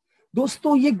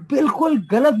 दोस्तों, ये बिल्कुल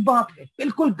गलत बात है,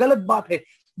 बिल्कुल गलत बात है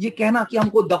ये कहना कि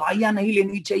हमको दवाइयां नहीं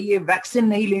लेनी चाहिए, वैक्सीन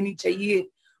नहीं लेनी चाहिए,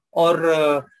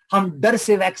 और हम डर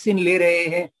से वैक्सीन ले रहे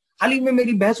हैं। हाल ही में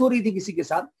मेरी बहस हो रही थी किसी के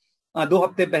साथ 2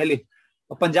 हफ्ते पहले,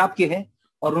 पंजाब के हैं,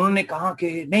 और उन्होंने कहा कि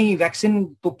नहीं वैक्सीन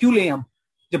तो क्यों लें हम,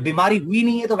 जब बीमारी हुई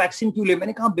नहीं है तो वैक्सीन क्यों ले।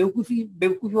 मैंने कहा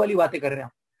बेवकूफी वाली बातें कर रहे हैं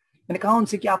आप। मैंने कहा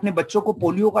उनसे कि आपने बच्चों को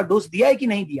पोलियो का डोज दिया है कि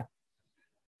नहीं दिया?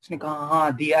 उसने कहा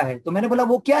हाँ दिया है। तो मैंने बोला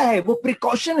वो क्या है? वो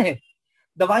प्रिकॉशन है।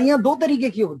 दवाइयां 2 तरीके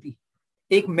की होती,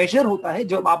 एक मेजर होता है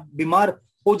जब आप बीमार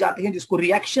हो जाते हैं जिसको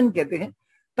रिएक्शन कहते हैं,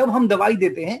 तब हम दवाई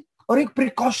देते हैं, और एक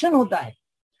प्रिकॉशन होता है।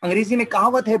 अंग्रेजी में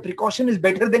कहावत है precaution is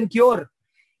better than cure.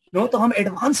 तो हम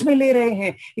एडवांस में ले रहे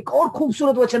हैं। एक और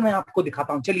खूबसूरत वचन मैं आपको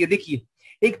दिखाता हूं, चलिए देखिए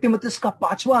 1 तीमुथियुस का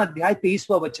 5वां अध्याय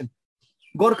 23वां वचन,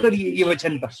 गौर करिए ये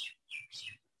वचन पर।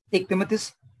 1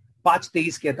 तीमुथियुस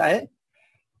 5:23 कहता है,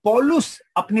 पौलुस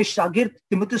अपने शागिर्द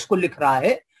तीमुथियुस को लिख रहा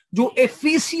है जो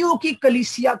एफिसियों की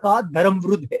कलीसिया का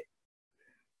धर्मवृद्ध है।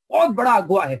 बहुत बड़ा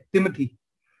अगुवा है तिमोथी।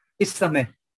 इस समय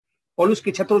पौलुस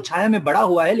की छत्र छाया में बड़ा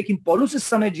हुआ है, लेकिन पौलुस इस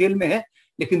समय जेल में है,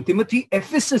 लेकिन तिमोथी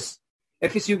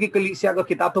एफिसियों की कलीसिया का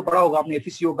किताब तो पढ़ा होगा आपने,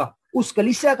 एफिसियों का, उस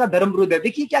कलीसिया का धर्मवृद्ध है।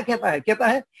 देखिए क्या कहता है? कहता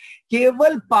है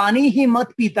केवल पानी ही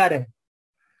मत पीता रहे,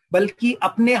 बल्कि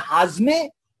अपने हाजमे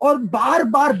और बार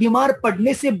बार बीमार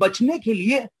पड़ने से बचने के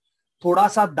लिए थोड़ा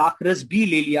सा दाखरस भी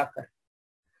ले लिया कर।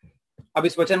 अब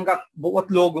इस वचन का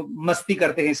बहुत लोग मस्ती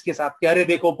करते हैं इसके साथ कि अरे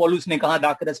देखो पौलुस ने कहा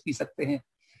दाखरस पी सकते हैं,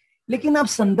 लेकिन आप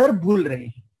संदर्भ भूल रहे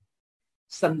हैं।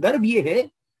 संदर्भ ये है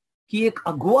कि एक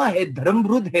अगुवा है,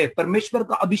 धर्मवृद्ध है, परमेश्वर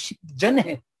का अभिषिक्त जन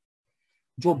है,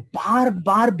 जो बार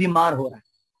बार बीमार हो रहा है,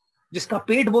 जिसका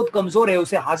पेट बहुत कमजोर है,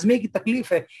 उसे हाजमे की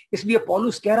तकलीफ है। इसलिए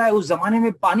पौलुस कह रहा है उस जमाने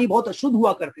में पानी बहुत अशुद्ध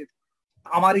हुआ करते थे,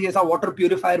 हमारे जैसा वाटर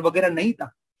प्यूरिफायर वगैरह नहीं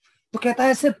था। तो कहता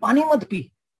है सिर्फ पानी मत पी,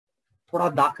 थोड़ा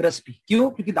दाखरस पी। क्यों?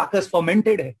 क्योंकि दाखरस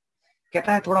फर्मेंटेड है।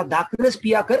 कहता है थोड़ा दाखरस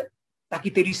पिया कर ताकि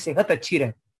तेरी सेहत अच्छी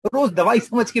रहे। तो रोज दवाई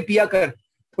समझ के पिया कर,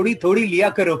 थोड़ी थोड़ी लिया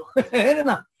करो है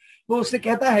ना। वो उससे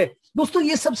कहता है। दोस्तों,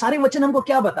 ये सब सारे वचन हमको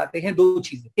क्या बताते हैं? 2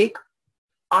 चीजें। एक,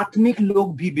 आत्मिक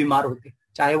लोग भी बीमार होते,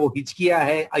 चाहे वो हिजकिय्याह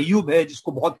है, अय्यूब है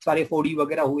जिसको बहुत सारे फोड़ी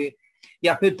वगैरह हुए,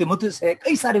 या फिर तीमुथियुस है,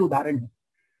 कई सारे उदाहरण हैं।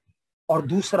 और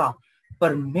दूसरा,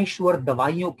 परमेश्वर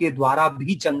दवाइयों के द्वारा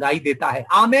भी चंगाई देता है।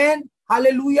 आमीन,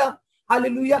 हालेलुया,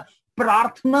 हालेलुया।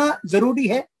 प्रार्थना जरूरी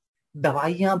है,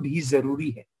 दवाइयां भी जरूरी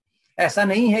है। ऐसा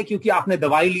नहीं है क्योंकि आपने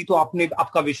दवाई ली तो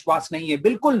आपका विश्वास नहीं है,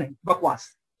 बिल्कुल नहीं, बकवास,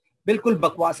 बिल्कुल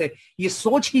बकवास है। ये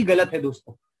सोच ही गलत है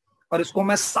दोस्तों, और इसको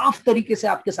मैं साफ तरीके से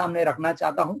आपके सामने रखना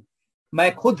चाहता हूं।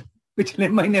 मैं खुद पिछले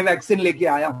महीने वैक्सीन लेके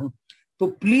आया हूं, तो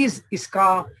प्लीज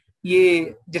इसका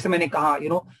ये, जैसे मैंने कहा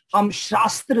हम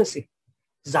शास्त्र से,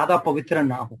 ज्यादा पवित्र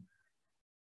ना हो।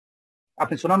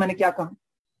 आपने सुना मैंने क्या कहा?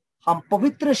 हम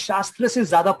पवित्र शास्त्र से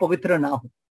ज्यादा पवित्र ना हो।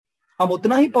 हम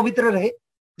उतना ही पवित्र रहे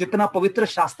जितना पवित्र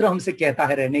शास्त्र हमसे कहता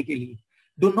है रहने के लिए।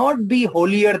 Do not be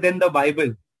holier than the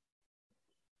Bible.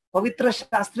 पवित्र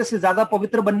शास्त्र से ज्यादा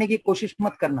पवित्र बनने की कोशिश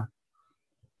मत करना।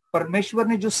 परमेश्वर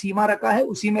ने जो सीमा रखा है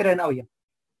उसी में रहना भैया।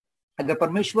 अगर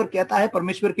परमेश्वर कहता है,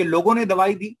 परमेश्वर के लोगों ने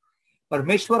दवाई दी,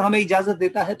 परमेश्वर हमें इजाजत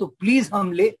देता है, तो प्लीज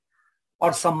हम ले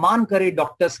और सम्मान करें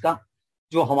डॉक्टर्स का,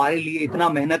 जो हमारे लिए इतना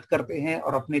मेहनत करते हैं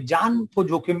और अपने जान को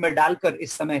जोखिम में डालकर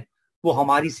इस समय वो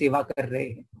हमारी सेवा कर रहे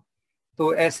हैं।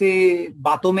 तो ऐसे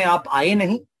बातों में आप आए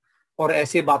नहीं और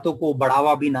ऐसे बातों को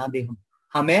बढ़ावा भी ना दें हम।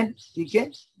 हमें ठीक है,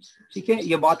 ठीक है,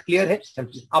 ये बात क्लियर है।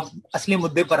 चलिए अब असली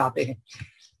मुद्दे पर आते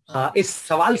हैं। इस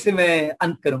सवाल से मैं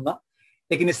अंत करूंगा,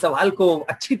 लेकिन इस सवाल को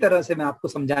अच्छी तरह से मैं आपको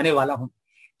समझाने वाला हूं।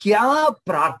 क्या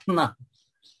प्रार्थना,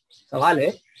 सवाल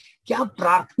है, क्या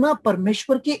प्रार्थना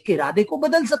परमेश्वर के इरादे को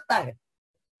बदल सकता है?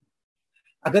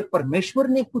 अगर परमेश्वर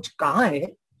ने कुछ कहा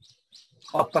है,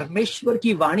 और परमेश्वर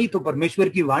की वाणी तो परमेश्वर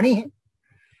की वाणी है,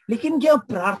 लेकिन क्या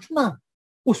प्रार्थना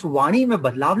उस वाणी में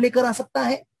बदलाव लेकर आ सकता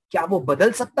है? क्या वो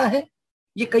बदल सकता है?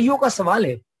 ये कईयों का सवाल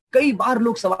है। कई बार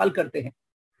लोग सवाल करते हैं।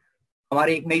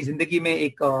 हमारे एक नई जिंदगी में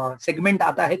एक सेगमेंट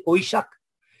आता है, कोई शक,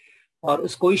 और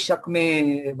उस कोई शक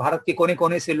में भारत के कोने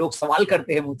कोने से लोग सवाल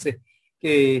करते हैं मुझसे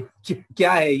कि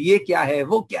क्या है, ये क्या है,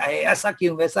 वो क्या है, ऐसा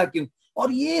क्यों, वैसा क्यों।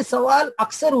 और ये सवाल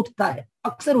अक्सर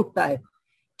उठता है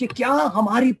कि क्या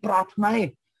हमारी प्रार्थनाएं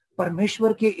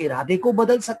परमेश्वर के इरादे को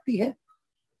बदल सकती है?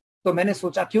 तो मैंने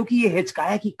सोचा क्योंकि ये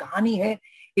हिजकिय्याह की कहानी है,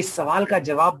 इस सवाल का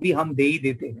जवाब भी हम दे ही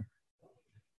देते हैं।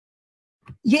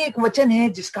 ये एक वचन है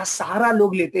जिसका सहारा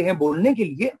लोग लेते हैं बोलने के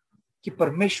लिए कि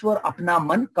परमेश्वर अपना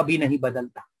मन कभी नहीं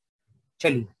बदलता।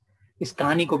 चलिए इस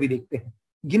कहानी को भी देखते हैं।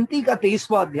 गिनती का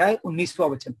 23वां अध्याय 19वां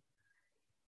वचन।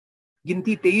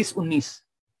 गिनती 23:19।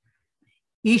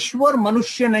 ईश्वर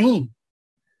मनुष्य नहीं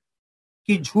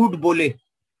कि झूठ बोले,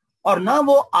 और ना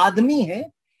वो आदमी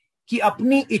है कि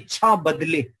अपनी इच्छा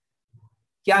बदले।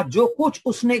 क्या जो कुछ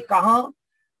उसने कहा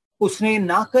उसने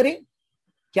ना करे?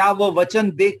 क्या वो वचन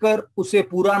देकर उसे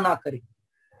पूरा ना करे?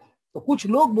 तो कुछ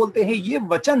लोग बोलते हैं ये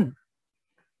वचन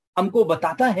हमको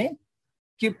बताता है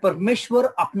कि परमेश्वर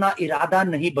अपना इरादा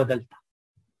नहीं बदलता।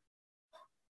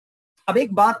 अब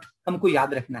एक बात हमको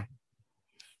याद रखना है,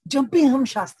 जब भी हम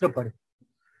शास्त्र पढ़े,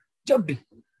 जब भी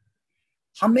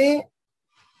हमें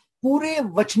पूरे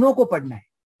वचनों को पढ़ना है,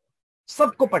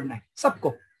 सबको पढ़ना है,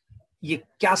 सबको। ये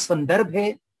क्या संदर्भ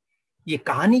है, ये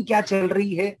कहानी क्या चल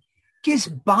रही है, किस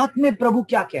बात में प्रभु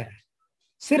क्या कह रहा है।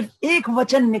 सिर्फ एक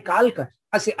वचन निकालकर,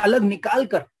 ऐसे अलग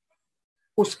निकालकर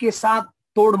उसके साथ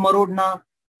तोड़ मरोड़ना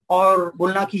और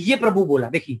बोलना कि ये प्रभु बोला,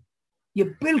 देखिए ये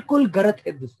बिल्कुल गलत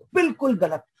है दोस्तों, बिल्कुल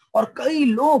गलत। और कई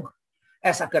लोग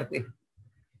ऐसा करते हैं।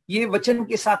 ये वचन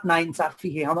के साथ नाइंसाफी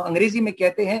है। हम अंग्रेजी में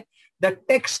कहते हैं the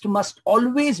text must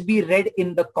always be read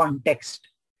in the context,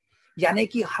 यानी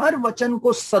कि हर वचन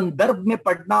को संदर्भ में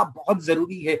पढ़ना बहुत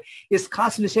जरूरी है। इस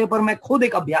खास विषय पर मैं खुद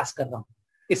एक अभ्यास कर रहा हूं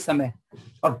इस समय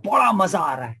और बड़ा मजा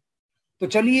आ रहा है। तो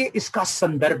चलिए इसका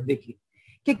संदर्भ देखिए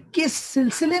कि किस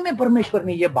सिलसिले में परमेश्वर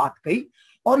ने यह बात कही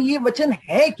और ये वचन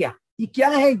है क्या, ये क्या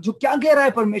है, जो क्या कह रहा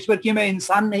है परमेश्वर कि मैं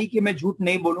इंसान नहीं कि मैं झूठ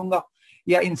नहीं बोलूंगा,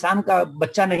 या इंसान का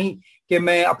बच्चा नहीं कि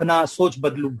मैं अपना सोच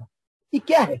बदलूंगा। ये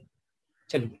क्या है?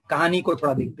 चलिए कहानी को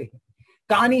थोड़ा देखते हैं।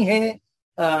 कहानी है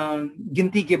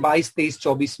गिनती के 22, 23,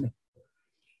 24 में।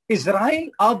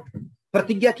 इजराइल अब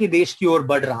प्रतिज्ञा के देश की ओर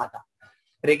बढ़ रहा था,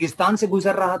 रेगिस्तान से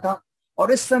गुजर रहा था,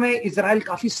 और इस समय इजराइल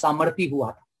काफी सामर्थी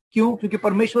हुआ था। क्यों? क्योंकि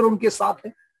परमेश्वर उनके साथ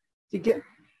है। ठीक है,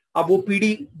 अब वो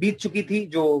पीढ़ी बीत चुकी थी,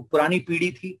 जो पुरानी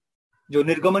पीढ़ी थी, जो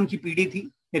निर्गमन की पीढ़ी थी।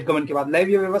 निर्गमन के बाद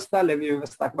लेवीय व्यवस्था, लेवीय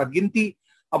व्यवस्था के बाद गिनती।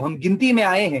 अब हम गिनती में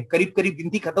आए हैं, करीब करीब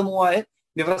गिनती खत्म हुआ है।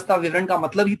 व्यवस्था विवरण का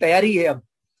मतलब ही तैयारी है अब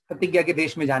प्रतिज्ञा के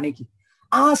देश में जाने की।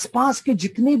 आसपास के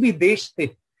जितने भी देश थे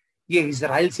ये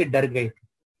इजराइल से डर गए थे,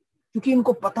 क्योंकि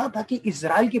इनको पता था कि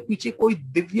इजराइल के पीछे कोई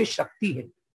दिव्य शक्ति है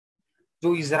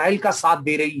जो इजराइल का साथ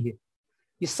दे रही है।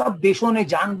 ये सब देशों ने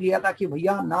जान लिया था कि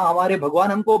भैया ना हमारे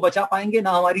भगवान हमको बचा पाएंगे,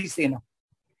 ना हमारी सेना।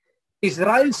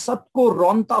 इजराइल सबको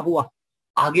रौंदता हुआ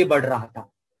आगे बढ़ रहा था।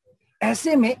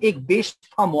 ऐसे में एक देश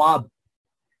था मोआब।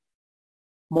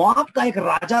 मोआब का एक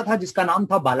राजा था जिसका नाम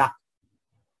था बालाक।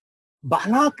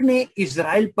 बालाक ने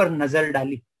इजराइल पर नजर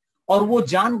डाली और वो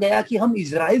जान गया कि हम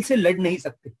इजराइल से लड़ नहीं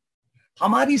सकते,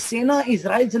 हमारी सेना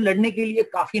इजराइल से लड़ने के लिए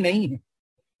काफी नहीं है।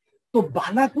 तो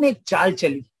बालाक ने एक चाल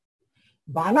चली।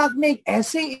 बालाक ने एक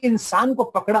ऐसे इंसान को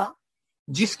पकड़ा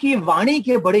जिसकी वाणी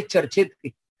के बड़े चर्चे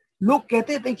थे। लोग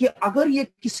कहते थे कि अगर ये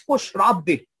किसको श्राप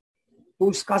दे तो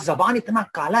उसका जबान इतना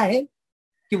काला है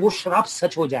कि वो श्राप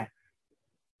सच हो जाए,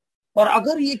 और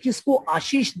अगर ये किसको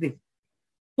आशीष दे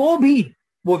तो भी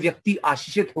वो व्यक्ति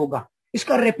आशीषित होगा।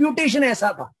 इसका रेप्यूटेशन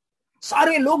ऐसा था,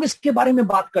 सारे लोग इसके बारे में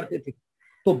बात करते थे।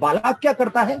 तो बालाक क्या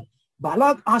करता है,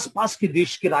 बालाक आसपास के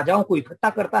देश के राजाओं को इकट्ठा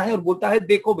करता है और बोलता है,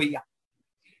 देखो भैया,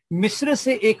 मिस्र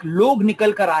से एक लोग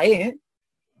निकल कर आए हैं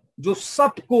जो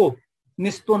सबको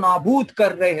निस्तो नाबूद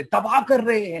कर रहे हैं, तबाह कर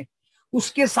रहे हैं।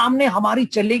 उसके सामने हमारी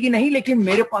चलेगी नहीं, लेकिन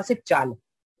मेरे पास एक चाल है,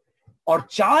 और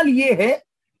चाल ये है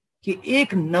कि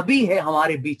एक नबी है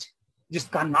हमारे बीच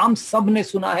जिसका नाम सबने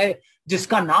सुना है,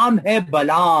 जिसका नाम है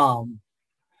बलाम।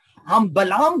 हम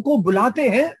बलाम को बुलाते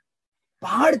हैं,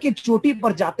 पहाड़ की चोटी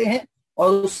पर जाते हैं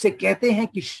और उससे कहते हैं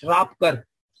कि श्राप कर,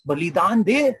 बलिदान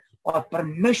दे और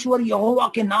परमेश्वर यहोवा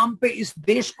के नाम पे इस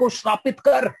देश को श्रापित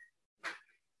कर।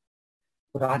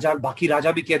 राजा, बाकी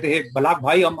राजा भी कहते हैं, बलाक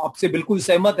भाई हम आपसे बिल्कुल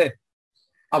सहमत है,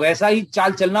 अब ऐसा ही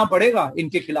चाल चलना पड़ेगा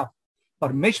इनके खिलाफ।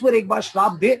 परमेश्वर एक बार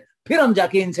श्राप दे, फिर हम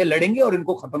जाके इनसे लड़ेंगे और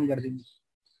इनको खत्म कर देंगे।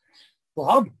 तो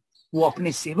अब वो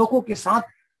अपने सेवकों के साथ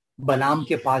बलाम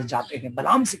के पास जाते हैं,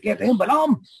 बलाम से कहते हैं,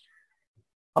 बलाम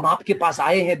हम आपके पास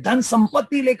आए हैं, धन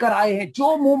संपत्ति लेकर आए हैं,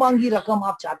 जो मुंह मांगी रकम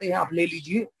आप चाहते हैं आप ले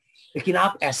लीजिए, लेकिन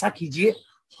आप ऐसा कीजिए,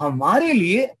 हमारे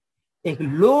लिए एक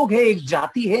लोग है, एक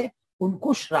जाति है,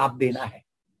 उनको श्राप देना है।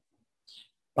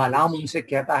 बलाम उनसे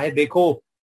कहता है, देखो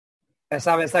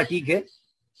ऐसा वैसा ठीक है,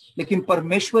 लेकिन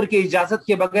परमेश्वर के इजाजत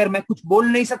के बगैर मैं कुछ बोल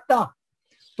नहीं सकता,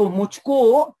 तो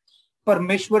मुझको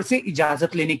परमेश्वर से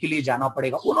इजाजत लेने के लिए जाना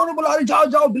पड़ेगा। उन्होंने बोला, अरे जाओ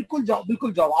जाओ, बिल्कुल जाओ,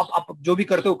 बिल्कुल जाओ, आप जो भी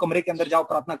करते हो कमरे के अंदर जाओ,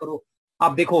 प्रार्थना करो,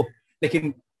 आप देखो,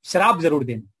 लेकिन शराब जरूर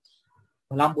देना।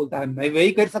 बलाम बोलता है, मैं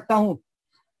वही कर सकता हूं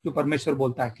जो परमेश्वर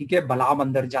बोलता है। ठीक है, बलाम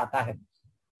अंदर जाता है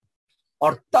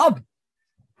और तब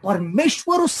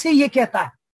परमेश्वर उससे ये कहता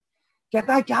है,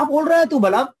 क्या बोल रहा है तू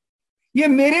बलाम, ये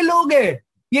मेरे लोग है,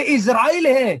 ये इजराइल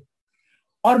है,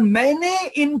 और मैंने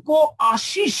इनको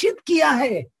आशीषित किया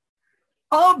है।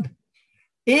 अब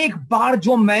एक बार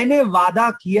जो मैंने वादा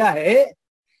किया है,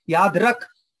 याद रख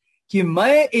कि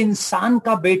मैं इंसान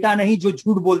का बेटा नहीं जो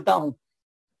झूठ बोलता हूं,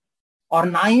 और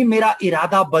ना ही मेरा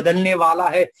इरादा बदलने वाला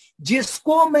है।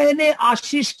 जिसको मैंने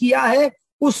आशीष किया है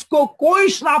उसको कोई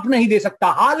श्राप नहीं दे सकता।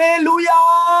 हालेलुया,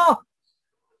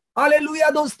 हालेलुया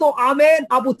दोस्तों, आमेन।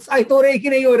 आप उत्साहित हो रहे कि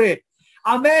नहीं हो रहे?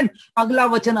 आमेन। अगला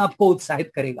वचन आपको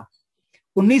उत्साहित करेगा।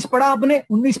 19 पढ़ा आपने,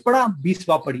 19 पढ़ा,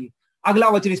 20वां पढ़िए अगला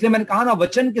वचन। इसलिए मैंने कहा ना,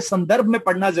 वचन के संदर्भ में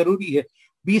पढ़ना जरूरी है।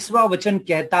 20वां वचन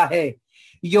कहता है,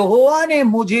 यहोवा ने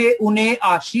मुझे उन्हें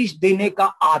आशीष देने का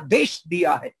आदेश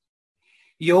दिया है,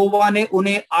 यहोवा ने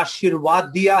उन्हें आशीर्वाद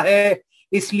दिया है,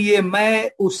 इसलिए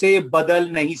मैं उसे बदल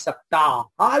नहीं सकता।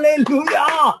 हालेलुया,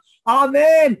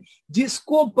 आमीन।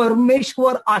 जिसको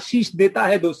परमेश्वर आशीष देता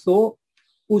है दोस्तों,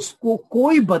 उसको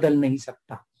कोई बदल नहीं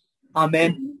सकता।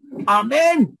 आमीन,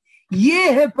 आमीन।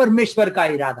 ये है परमेश्वर का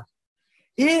इरादा।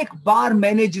 एक बार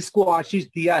मैंने जिसको आशीष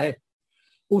दिया है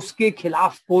उसके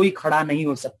खिलाफ कोई खड़ा नहीं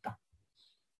हो सकता,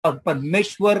 और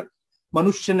परमेश्वर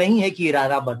मनुष्य नहीं है कि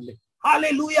इरादा बदले।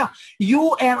 Hallelujah,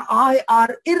 you and I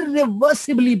R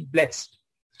इररिवर्सिबली blessed.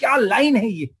 क्या लाइन है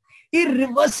ये,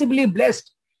 इररिवर्सिबली ब्लेस्ड।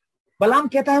 बलाम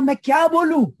कहता है, मैं क्या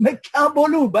बोलूं, मैं क्या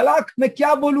बोलूं बलाक, मैं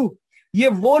क्या बोलूं। ये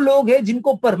वो लोग हैं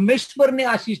जिनको परमेश्वर ने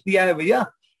आशीष दिया है भैया,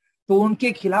 तो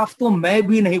उनके खिलाफ तो मैं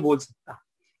भी नहीं बोल सकता,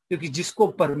 क्योंकि जिसको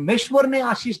परमेश्वर ने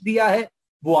आशीष दिया है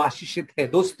वो आशीषित है।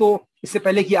 दोस्तों, इससे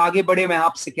पहले कि आगे बढ़े, मैं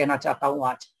आपसे कहना चाहता हूं,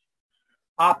 आज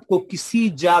आपको किसी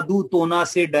जादू टोना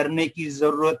से डरने की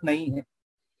जरूरत नहीं है।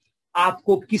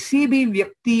 आपको किसी भी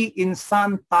व्यक्ति,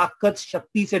 इंसान, ताकत,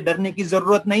 शक्ति से डरने की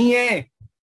जरूरत नहीं है।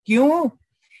 क्यों?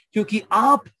 क्योंकि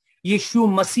आप यीशु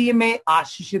मसीह में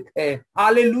आशीषित है।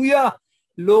 हालेलुया।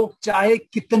 लोग चाहे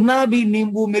कितना भी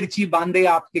नींबू मिर्ची बांधे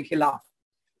आपके खिलाफ,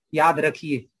 याद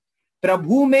रखिए,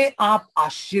 प्रभु में आप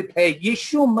आशीषित है,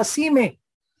 यीशु मसीह में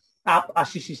आप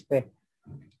आशीषित है।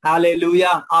 हालेलुया,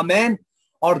 आमेन।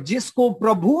 और जिसको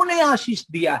प्रभु ने आशीष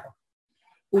दिया है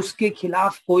उसके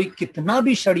खिलाफ कोई कितना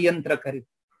भी षड्यंत्र करे,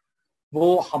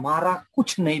 वो हमारा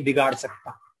कुछ नहीं बिगाड़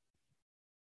सकता।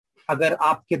 अगर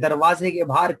आपके दरवाजे के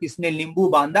बाहर किसने नींबू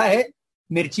बांधा है,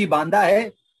 मिर्ची बांधा है,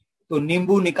 तो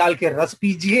नींबू निकाल के रस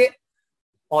पीजिए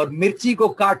और मिर्ची को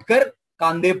काट कर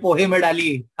कांदे पोहे में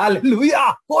डालिए।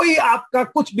 हालेलुया, कोई आपका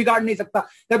कुछ बिगाड़ नहीं सकता।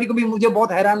 कभी कभी मुझे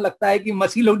बहुत हैरान लगता है कि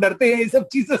मसीह लोग डरते हैं, ये सब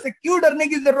चीजों से क्यों डरने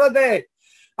की जरूरत है?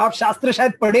 आप शास्त्र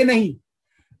शायद पढ़े नहीं।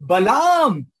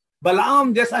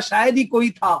 बलाम जैसा शायद ही कोई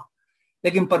था,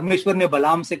 लेकिन परमेश्वर ने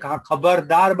बलाम से कहा,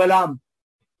 खबरदार बलाम,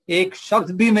 एक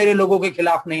शब्द भी मेरे लोगों के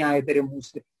खिलाफ नहीं आए तेरे मुंह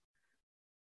से।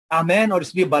 आमेन। और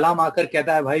इसलिए बलाम आकर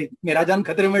कहता है, भाई मेरा जान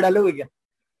खतरे में डालोगे क्या?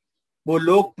 वो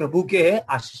लोग प्रभु के हैं,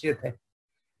 आशीषित है,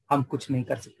 हम कुछ नहीं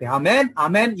कर सकते। आमेन,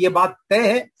 आमेन। ये बात तय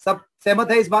है, सब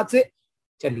सहमत है इस बात से।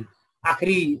 चलिए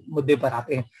आखिरी मुद्दे पर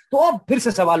आते हैं। तो अब फिर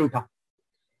से सवाल उठा,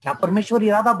 क्या परमेश्वर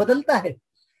इरादा बदलता है?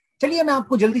 चलिए मैं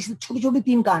आपको जल्दी से छोटी छोटी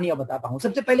 3 कहानियां बताता हूं।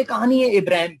 सबसे पहले कहानी है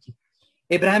इब्राहिम की।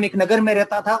 इब्राहिम एक नगर में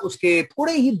रहता था, उसके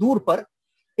थोड़े ही दूर पर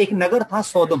एक नगर था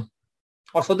सोदम,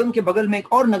 और सोदम के बगल में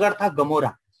एक और नगर था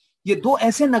गमोरा। ये 2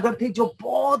 ऐसे नगर थे जो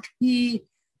बहुत ही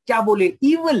क्या बोले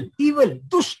इवल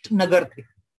दुष्ट नगर थे।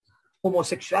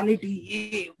 होमोसेक्सुअलिटी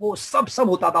ये वो सब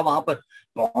होता था वहां पर,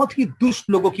 बहुत ही दुष्ट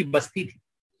लोगों की बस्ती थी।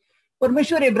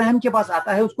 परमेश्वर इब्राहिम के पास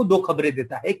आता है, उसको 2 खबरें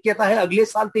देता है। एक कहता है अगले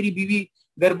साल तेरी बीवी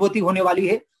गर्भवती होने वाली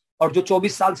है, और जो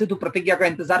 24 साल से तू प्रतिज्ञा का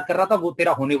इंतजार कर रहा था वो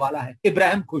तेरा होने वाला है।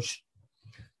 इब्राहिम खुश।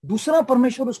 दूसरा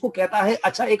परमेश्वर उसको कहता है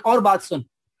अच्छा एक और बात सुन,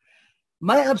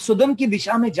 मैं अब सोदम की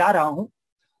दिशा में जा रहा हूं,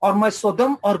 और मैं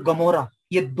सोदम और गमोरा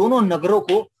ये दोनों नगरों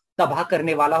को तबाह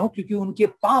करने वाला हूं, क्योंकि उनके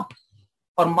पाप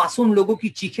और मासूम लोगों की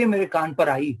चीखें मेरे कान पर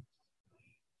आई।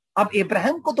 अब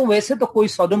इब्राहिम को तो वैसे तो कोई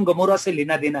सोदम गमोरा से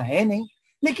लेना देना है नहीं,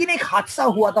 लेकिन एक हादसा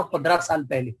हुआ था 15 साल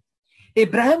पहले।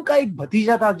 इब्राहिम का एक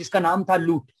भतीजा था जिसका नाम था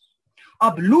लूत।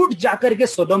 अब लूत जाकर के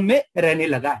सोदम में रहने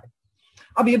लगा है।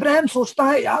 अब इब्राहिम सोचता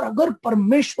है यार अगर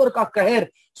परमेश्वर का कहर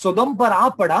सोदम पर आ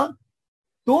पड़ा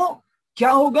तो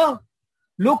क्या होगा,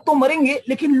 लोग तो मरेंगे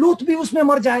लेकिन लूत भी उसमें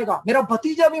मर जाएगा, मेरा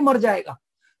भतीजा भी मर जाएगा।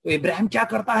 तो इब्राहिम क्या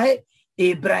करता है,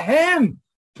 इब्राहिम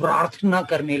प्रार्थना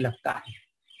करने लगता है।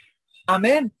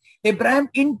 आमीन। इब्राहिम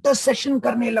इंटरसेशन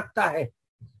करने लगता है।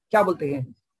 क्या बोलते हैं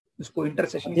उसको,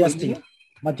 इंटरसेशन,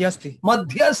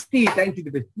 मध्यस्थी। Thank you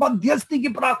Dipesh. मध्यस्थी की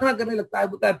प्रार्थना करने लगता है।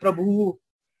 बोलता है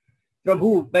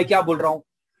प्रभु मैं क्या बोल रहा हूं,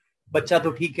 बच्चा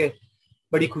तो ठीक है,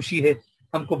 बड़ी खुशी है,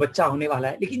 हमको बच्चा होने वाला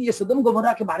है, लेकिन ये सदोम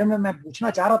गमोरा के बारे में मैं पूछना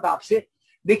चाह रहा था आपसे।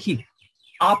 देखिए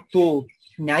आप तो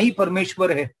न्यायी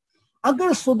परमेश्वर है,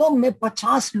 अगर सदोम में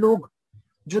 50 लोग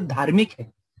जो धार्मिक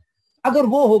है अगर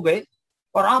वो हो गए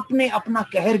और आपने अपना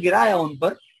कहर गिराया उन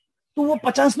पर, तो वो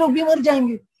 50 लोग भी मर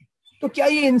जाएंगे, तो क्या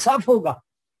ये इंसाफ होगा?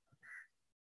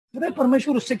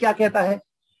 परमेश्वर उससे क्या कहता है,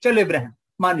 चल इब्राहिम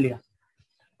मान लिया,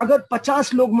 अगर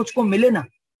 50 लोग मुझको मिले ना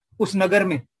उस नगर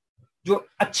में जो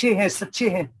अच्छे हैं सच्चे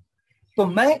हैं, तो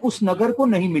मैं उस नगर को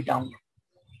नहीं मिटाऊंगा।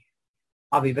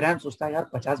 अब इब्राहिम सोचता है यार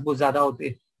 50 बहुत ज्यादा होते,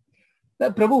 तो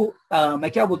प्रभु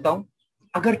मैं क्या बोलता हूं,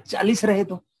 अगर 40 रहे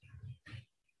तो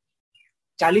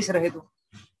 40 रहे तो।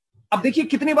 अब देखिए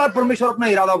कितनी बार परमेश्वर अपना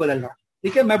इरादा बदल रहा।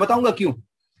 ठीक है मैं बताऊंगा क्यों।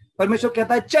 परमेश्वर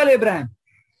कहता है चल इब्राहिम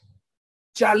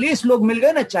 40 लोग मिल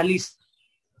गए ना 40,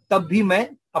 तब भी मैं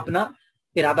अपना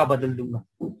इरादा बदल दूंगा।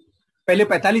 पहले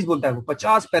 45 बोलता है वो,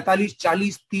 50 45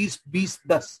 40 30 20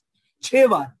 10,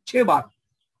 6 बार।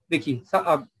 देखिए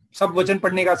सब वचन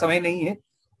पढ़ने का समय नहीं है।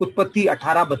 उत्पत्ति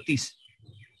 18:32।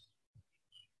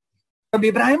 तब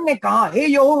इब्राहिम ने कहा हे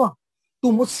यहोवा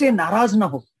तू मुझसे नाराज ना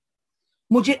हो,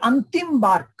 मुझे अंतिम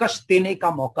बार कष्ट देने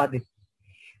का मौका दे।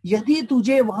 यदि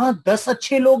तुझे वहां 10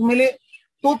 अच्छे लोग मिले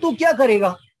तो तू क्या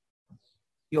करेगा?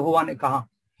 यहोवा ने कहा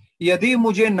यदि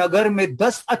मुझे नगर में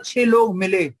 10 अच्छे लोग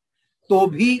मिले तो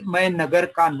भी मैं नगर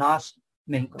का नाश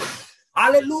नहीं करूंगा।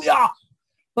 हालेलुया।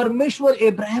 परमेश्वर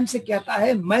इब्राहिम से कहता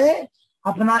है मैं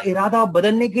अपना इरादा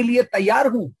बदलने के लिए तैयार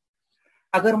हूं,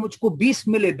 अगर मुझको 20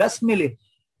 मिले 10 मिले।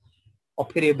 और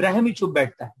फिर इब्राहिम ही चुप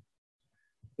बैठता है।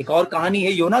 एक और कहानी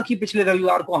है योना की, पिछले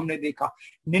रविवार को हमने देखा।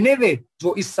 निनेवे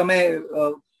जो इस समय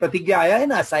प्रतिज्ञा आया है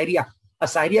ना,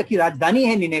 असायरिया की राजधानी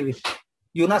है निनेवे।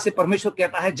 योना से परमेश्वर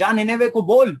कहता है जा निनेवे को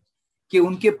बोल कि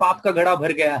उनके पाप का घड़ा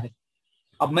भर गया है,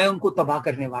 अब मैं उनको तबाह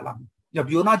करने वाला हूं।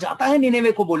 जब योना जाता है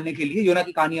निनेवे को बोलने के लिए, योना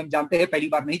की कहानी हम जानते हैं, पहली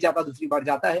बार नहीं जाता दूसरी बार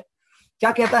जाता है।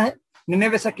 क्या कहता है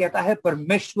निनेवे से? कहता है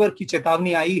परमेश्वर की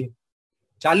चेतावनी आई है,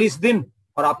 40 दिन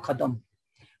और आप खत्म।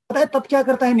 पता है तब क्या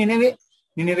करता है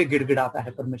निनेवे गिड़गिड़ाता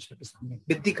है परमेश्वर के सामने,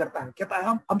 विनती करता है, कहता है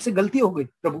हम हमसे गलती हो गई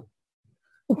प्रभु।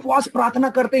 उपवास प्रार्थना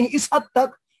करते हैं इस हद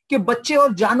तक कि बच्चे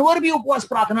और जानवर भी उपवास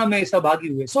प्रार्थना में सहभागी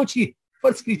हुए। सोचिए,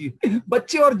 फर्ज कीजिए,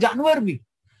 बच्चे और जानवर भी।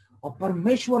 और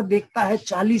परमेश्वर देखता है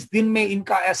 40 दिन में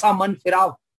इनका ऐसा मन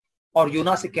फिराव, और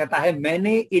योना से कहता है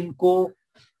मैंने इनको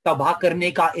तबाह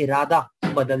करने का इरादा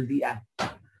बदल दिया है,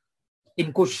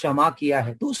 इनको क्षमा किया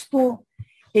है। दोस्तों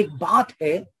एक बात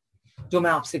है जो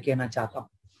मैं आपसे कहना चाहता हूं,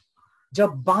 जब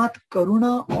बात करुणा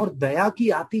और दया की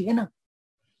आती है ना,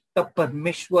 तब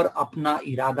परमेश्वर अपना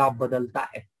इरादा बदलता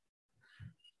है।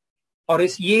 और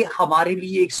ये हमारे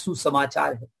लिए एक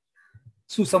सुसमाचार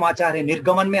है।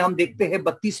 निर्गमन में हम देखते हैं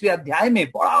 32वें अध्याय में,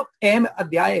 बड़ा अहम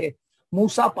अध्याय है।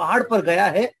 मूसा पहाड़ पर गया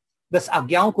है 10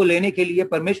 आज्ञाओं को लेने के लिए,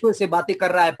 परमेश्वर से बातें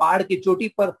कर रहा है। पहाड़ की चोटी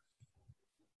पर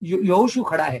यहोशू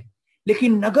खड़ा है,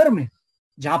 लेकिन नगर में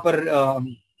जहां पर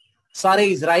सारे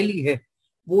इजरायली है,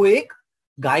 वो एक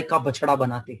गाय का बछड़ा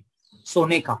बनाते हैं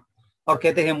सोने का, और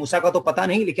कहते हैं मूसा का तो पता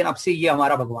नहीं, लेकिन अब से ये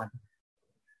हमारा भगवान है,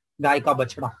 गाय का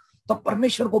बछड़ा। तो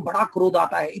परमेश्वर को बड़ा क्रोध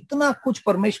आता है। इतना कुछ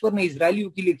परमेश्वर ने इजरायलियों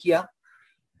के लिए किया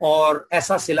और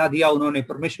ऐसा सिला दिया उन्होंने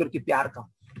परमेश्वर की प्यार का।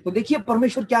 तो देखिए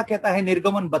परमेश्वर क्या कहता है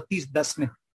निर्गमन 32:10 में,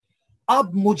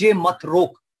 अब मुझे मत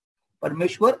रोक।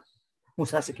 परमेश्वर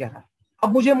मूसा से कह रहा है,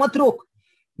 अब मुझे मत रोक,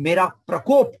 मेरा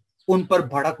प्रकोप उन पर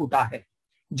भड़क उठा है,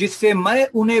 जिससे मैं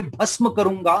उन्हें भस्म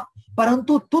करूंगा,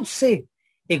 परंतु तुझसे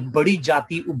एक बड़ी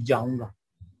जाति उपजाऊंगा।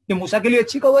 ये मूसा के लिए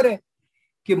अच्छी खबर है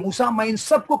कि मूसा, मैं इन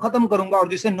सबको खत्म करूंगा, और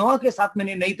जिसे नोआ के साथ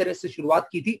मैंने नई तरह से शुरुआत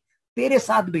की थी, तेरे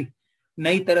साथ भी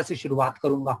नई तरह से शुरुआत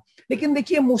करूंगा। लेकिन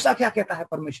देखिए मूसा क्या कहता है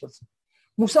परमेश्वर से।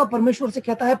 मूसा परमेश्वर से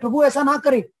कहता है, प्रभु ऐसा ना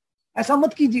करे, ऐसा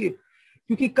मत कीजिए,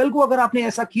 क्योंकि कल को अगर आपने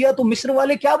ऐसा किया तो मिस्र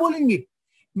वाले क्या बोलेंगे?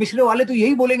 मिस्र वाले तो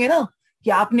यही बोलेंगे ना कि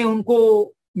आपने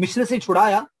उनको मिस्र से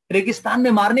छुड़ाया रेगिस्तान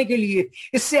में मारने के लिए,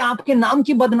 इससे आपके नाम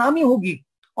की बदनामी होगी।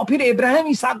 और फिर इब्राहिम,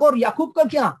 इसहाक और याकूब का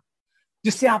क्या,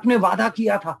 जिससे आपने वादा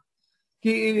किया था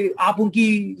कि आप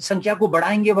उनकी संख्या को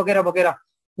बढ़ाएंगे वगैरह वगैरह,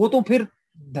 वो तो फिर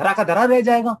धरा का धरा रह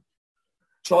जाएगा।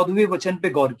 14वें वचन पे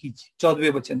गौर कीजिए, 14वें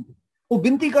वचन पे वो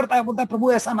विनती करता है, बोलता है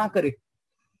प्रभु ऐसा ना करे।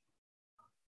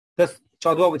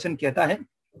 14वां वचन कहता है,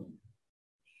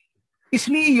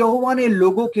 इसलिए यहोवा ने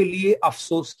लोगों के लिए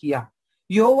अफसोस किया,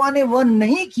 यहोवा ने वह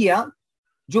नहीं किया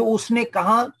जो उसने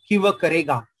कहा कि वह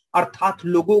करेगा, अर्थात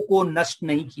लोगों को नष्ट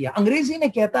नहीं किया। अंग्रेजी में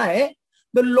कहता है,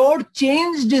 the Lord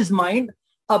changed his mind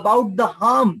about the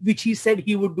harm which he said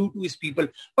he would do to his people.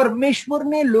 परमेश्वर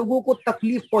ने लोगों को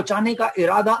तकलीफ पहुंचाने का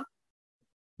इरादा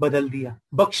बदल दिया,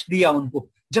 बख्श दिया उनको,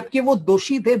 जबकि वो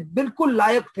दोषी थे, बिल्कुल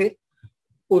लायक थे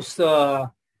उस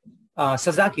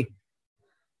सजा के।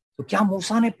 तो क्या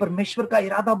मूसा ने परमेश्वर का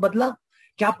इरादा बदला?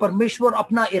 क्या परमेश्वर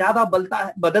अपना इरादा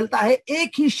बदलता है?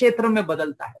 एक ही क्षेत्र में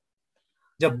बदलता है,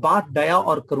 जब बात दया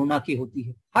और करुणा की होती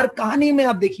है। हर कहानी में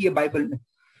आप देखिए बाइबल में,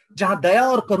 जहां दया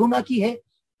और करुणा की है,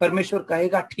 परमेश्वर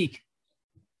कहेगा ठीक है,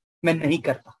 मैं नहीं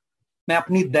करता, मैं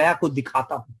अपनी दया को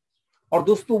दिखाता हूं। और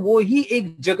दोस्तों वो ही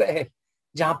एक जगह है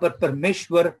जहां पर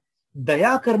परमेश्वर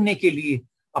दया करने के लिए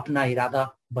अपना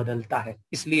इरादा बदलता है।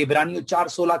 इसलिए इब्रानियों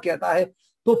 4:16 कहता है,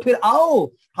 तो फिर आओ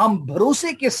हम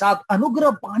भरोसे के साथ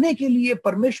अनुग्रह पाने के लिए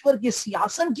परमेश्वर के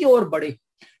सिंहासन की ओर बढ़े,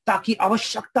 ताकि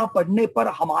आवश्यकता पड़ने पर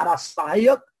हमारा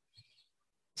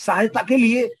सहायता के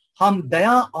लिए हम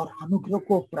दया और अनुग्रह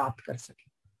को प्राप्त कर सके।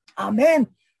 आमीन।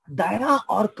 दया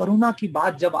और करुणा की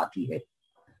बात जब आती है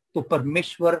तो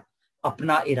परमेश्वर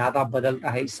अपना इरादा बदलता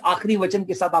है। इस आखिरी वचन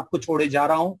के साथ आपको छोड़े जा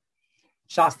रहा हूं।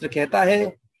 शास्त्र कहता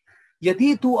है,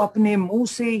 यदि तू अपने मुंह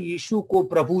से यीशु को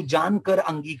प्रभु जानकर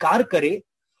अंगीकार करे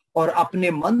और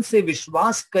अपने मन से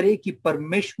विश्वास करे कि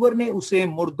परमेश्वर ने उसे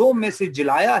मुर्दों में से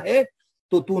जिलाया है,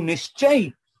 तो तू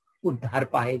निश्चय उद्धार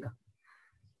पाएगा।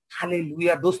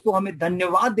 हालेलुया। दोस्तों हमें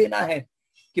धन्यवाद देना है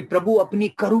कि प्रभु अपनी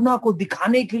करुणा को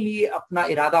दिखाने के लिए अपना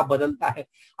इरादा बदलता है।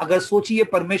 अगर सोचिए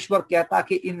परमेश्वर कहता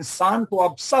कि इंसान तो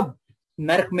अब सब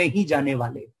नरक में ही जाने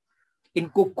वाले,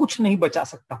 इनको कुछ नहीं बचा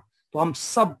सकता, तो हम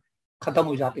सब खत्म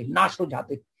हो जाते, नाश हो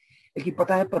जाते। लेकिन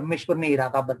पता है परमेश्वर ने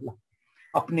इरादा बदला,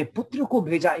 अपने पुत्र को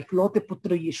भेजा, इकलौते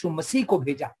पुत्र यीशु मसीह को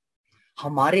भेजा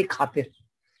हमारे खातिर।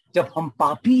 जब हम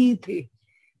पापी थे,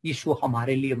 यीशु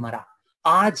हमारे लिए मरा।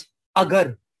 आज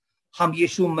अगर हम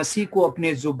यीशु मसीह को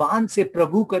अपने जुबान से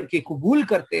प्रभु करके कबूल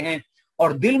करते हैं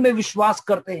और दिल में विश्वास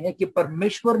करते हैं कि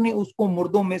परमेश्वर ने उसको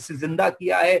मुर्दों में से जिंदा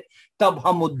किया है, तब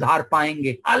हम उद्धार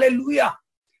पाएंगे। हालेलुया।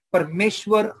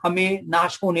 परमेश्वर हमें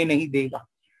नाश होने नहीं देगा,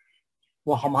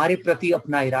 वो हमारे प्रति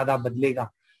अपना इरादा बदलेगा,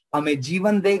 हमें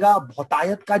जीवन देगा,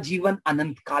 बहुतायत का जीवन,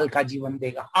 अनंत काल का जीवन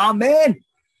देगा। आमीन,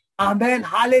 आमीन,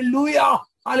 हालेलुया,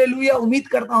 हालेलुया। उम्मीद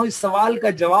करता हूं इस सवाल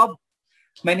का जवाब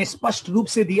मैंने स्पष्ट रूप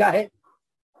से दिया है।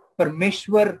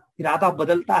 परमेश्वर इरादा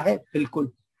बदलता है,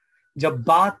 बिल्कुल। जब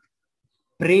बात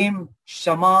प्रेम,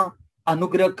 क्षमा,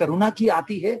 अनुग्रह, करुणा की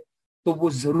आती है तो वो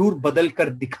जरूर बदल कर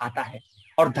दिखाता है।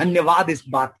 और धन्यवाद इस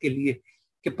बात के लिए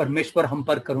कि परमेश्वर हम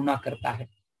पर करुणा करता है।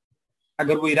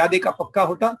 अगर वो इरादे का पक्का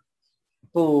होता,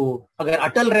 तो अगर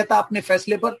अटल रहता अपने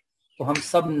फैसले पर, तो हम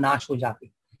सब नाश हो जाते।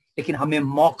 लेकिन हमें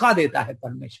मौका देता है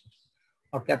परमेश्वर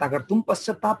और कहता अगर तुम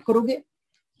पश्चाताप करोगे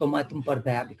तो मैं तुम पर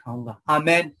दया दिखाऊंगा।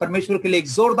 आमीन। परमेश्वर के लिए एक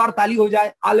जोरदार ताली हो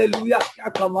जाए। हालेलुया। क्या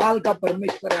कमाल का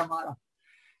परमेश्वर है हमारा,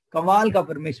 कमाल का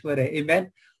परमेश्वर है। आमीन।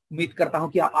 उम्मीद करता हूं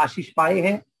कि आप आशीष पाए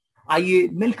हैं। आइए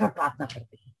मिलकर प्रार्थना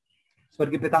करते हैं।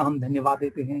 स्वर्गीय पिता, हम धन्यवाद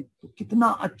देते हैं, तो कितना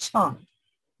अच्छा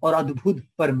और अद्भुत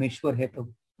परमेश्वर है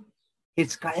प्रभु।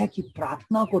 हिजकिय्याह की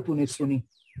प्रार्थना को तूने सुनी,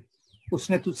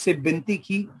 उसने तुझसे विनती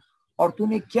की और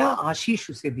तूने क्या आशीष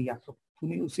उसे दिया। तो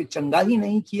तूने उसे चंगा ही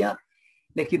नहीं किया,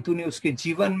 लेकिन तूने उसके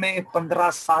जीवन में 15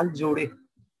 साल जोड़े,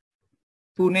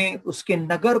 तूने उसके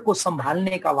नगर को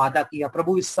संभालने का वादा किया।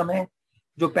 प्रभु इस समय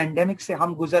जो पेंडेमिक से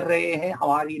हम गुजर रहे हैं,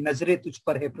 हमारी नजरें तुझ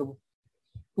पर है प्रभु।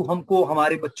 तू हमको,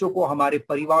 हमारे बच्चों को, हमारे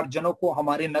परिवारजनों को,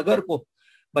 हमारे नगर को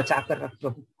बचा कर रख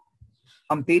प्रभु।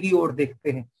 हम तेरी ओर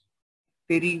देखते हैं,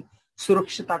 तेरी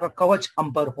सुरक्षिता का कवच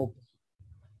हम पर हो।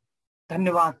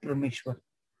 धन्यवाद परमेश्वर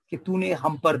कि तूने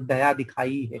हम पर दया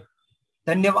दिखाई है।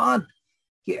 धन्यवाद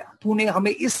कि तूने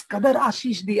हमें इस कदर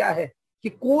आशीष दिया है कि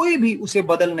कोई भी उसे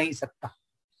बदल नहीं सकता।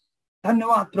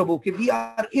 धन्यवाद प्रभु कि वी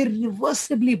आर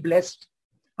इरिवर्सिबली ब्लेस्ड।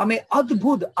 हमें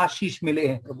अद्भुत आशीष मिले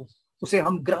हैं प्रभु, उसे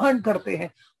हम ग्रहण करते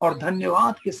हैं और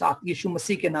धन्यवाद के साथ यीशु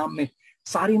मसीह के नाम में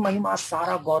सारी महिमा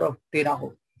सारा गौरव तेरा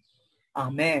हो।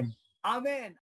 आमेन, आमेन।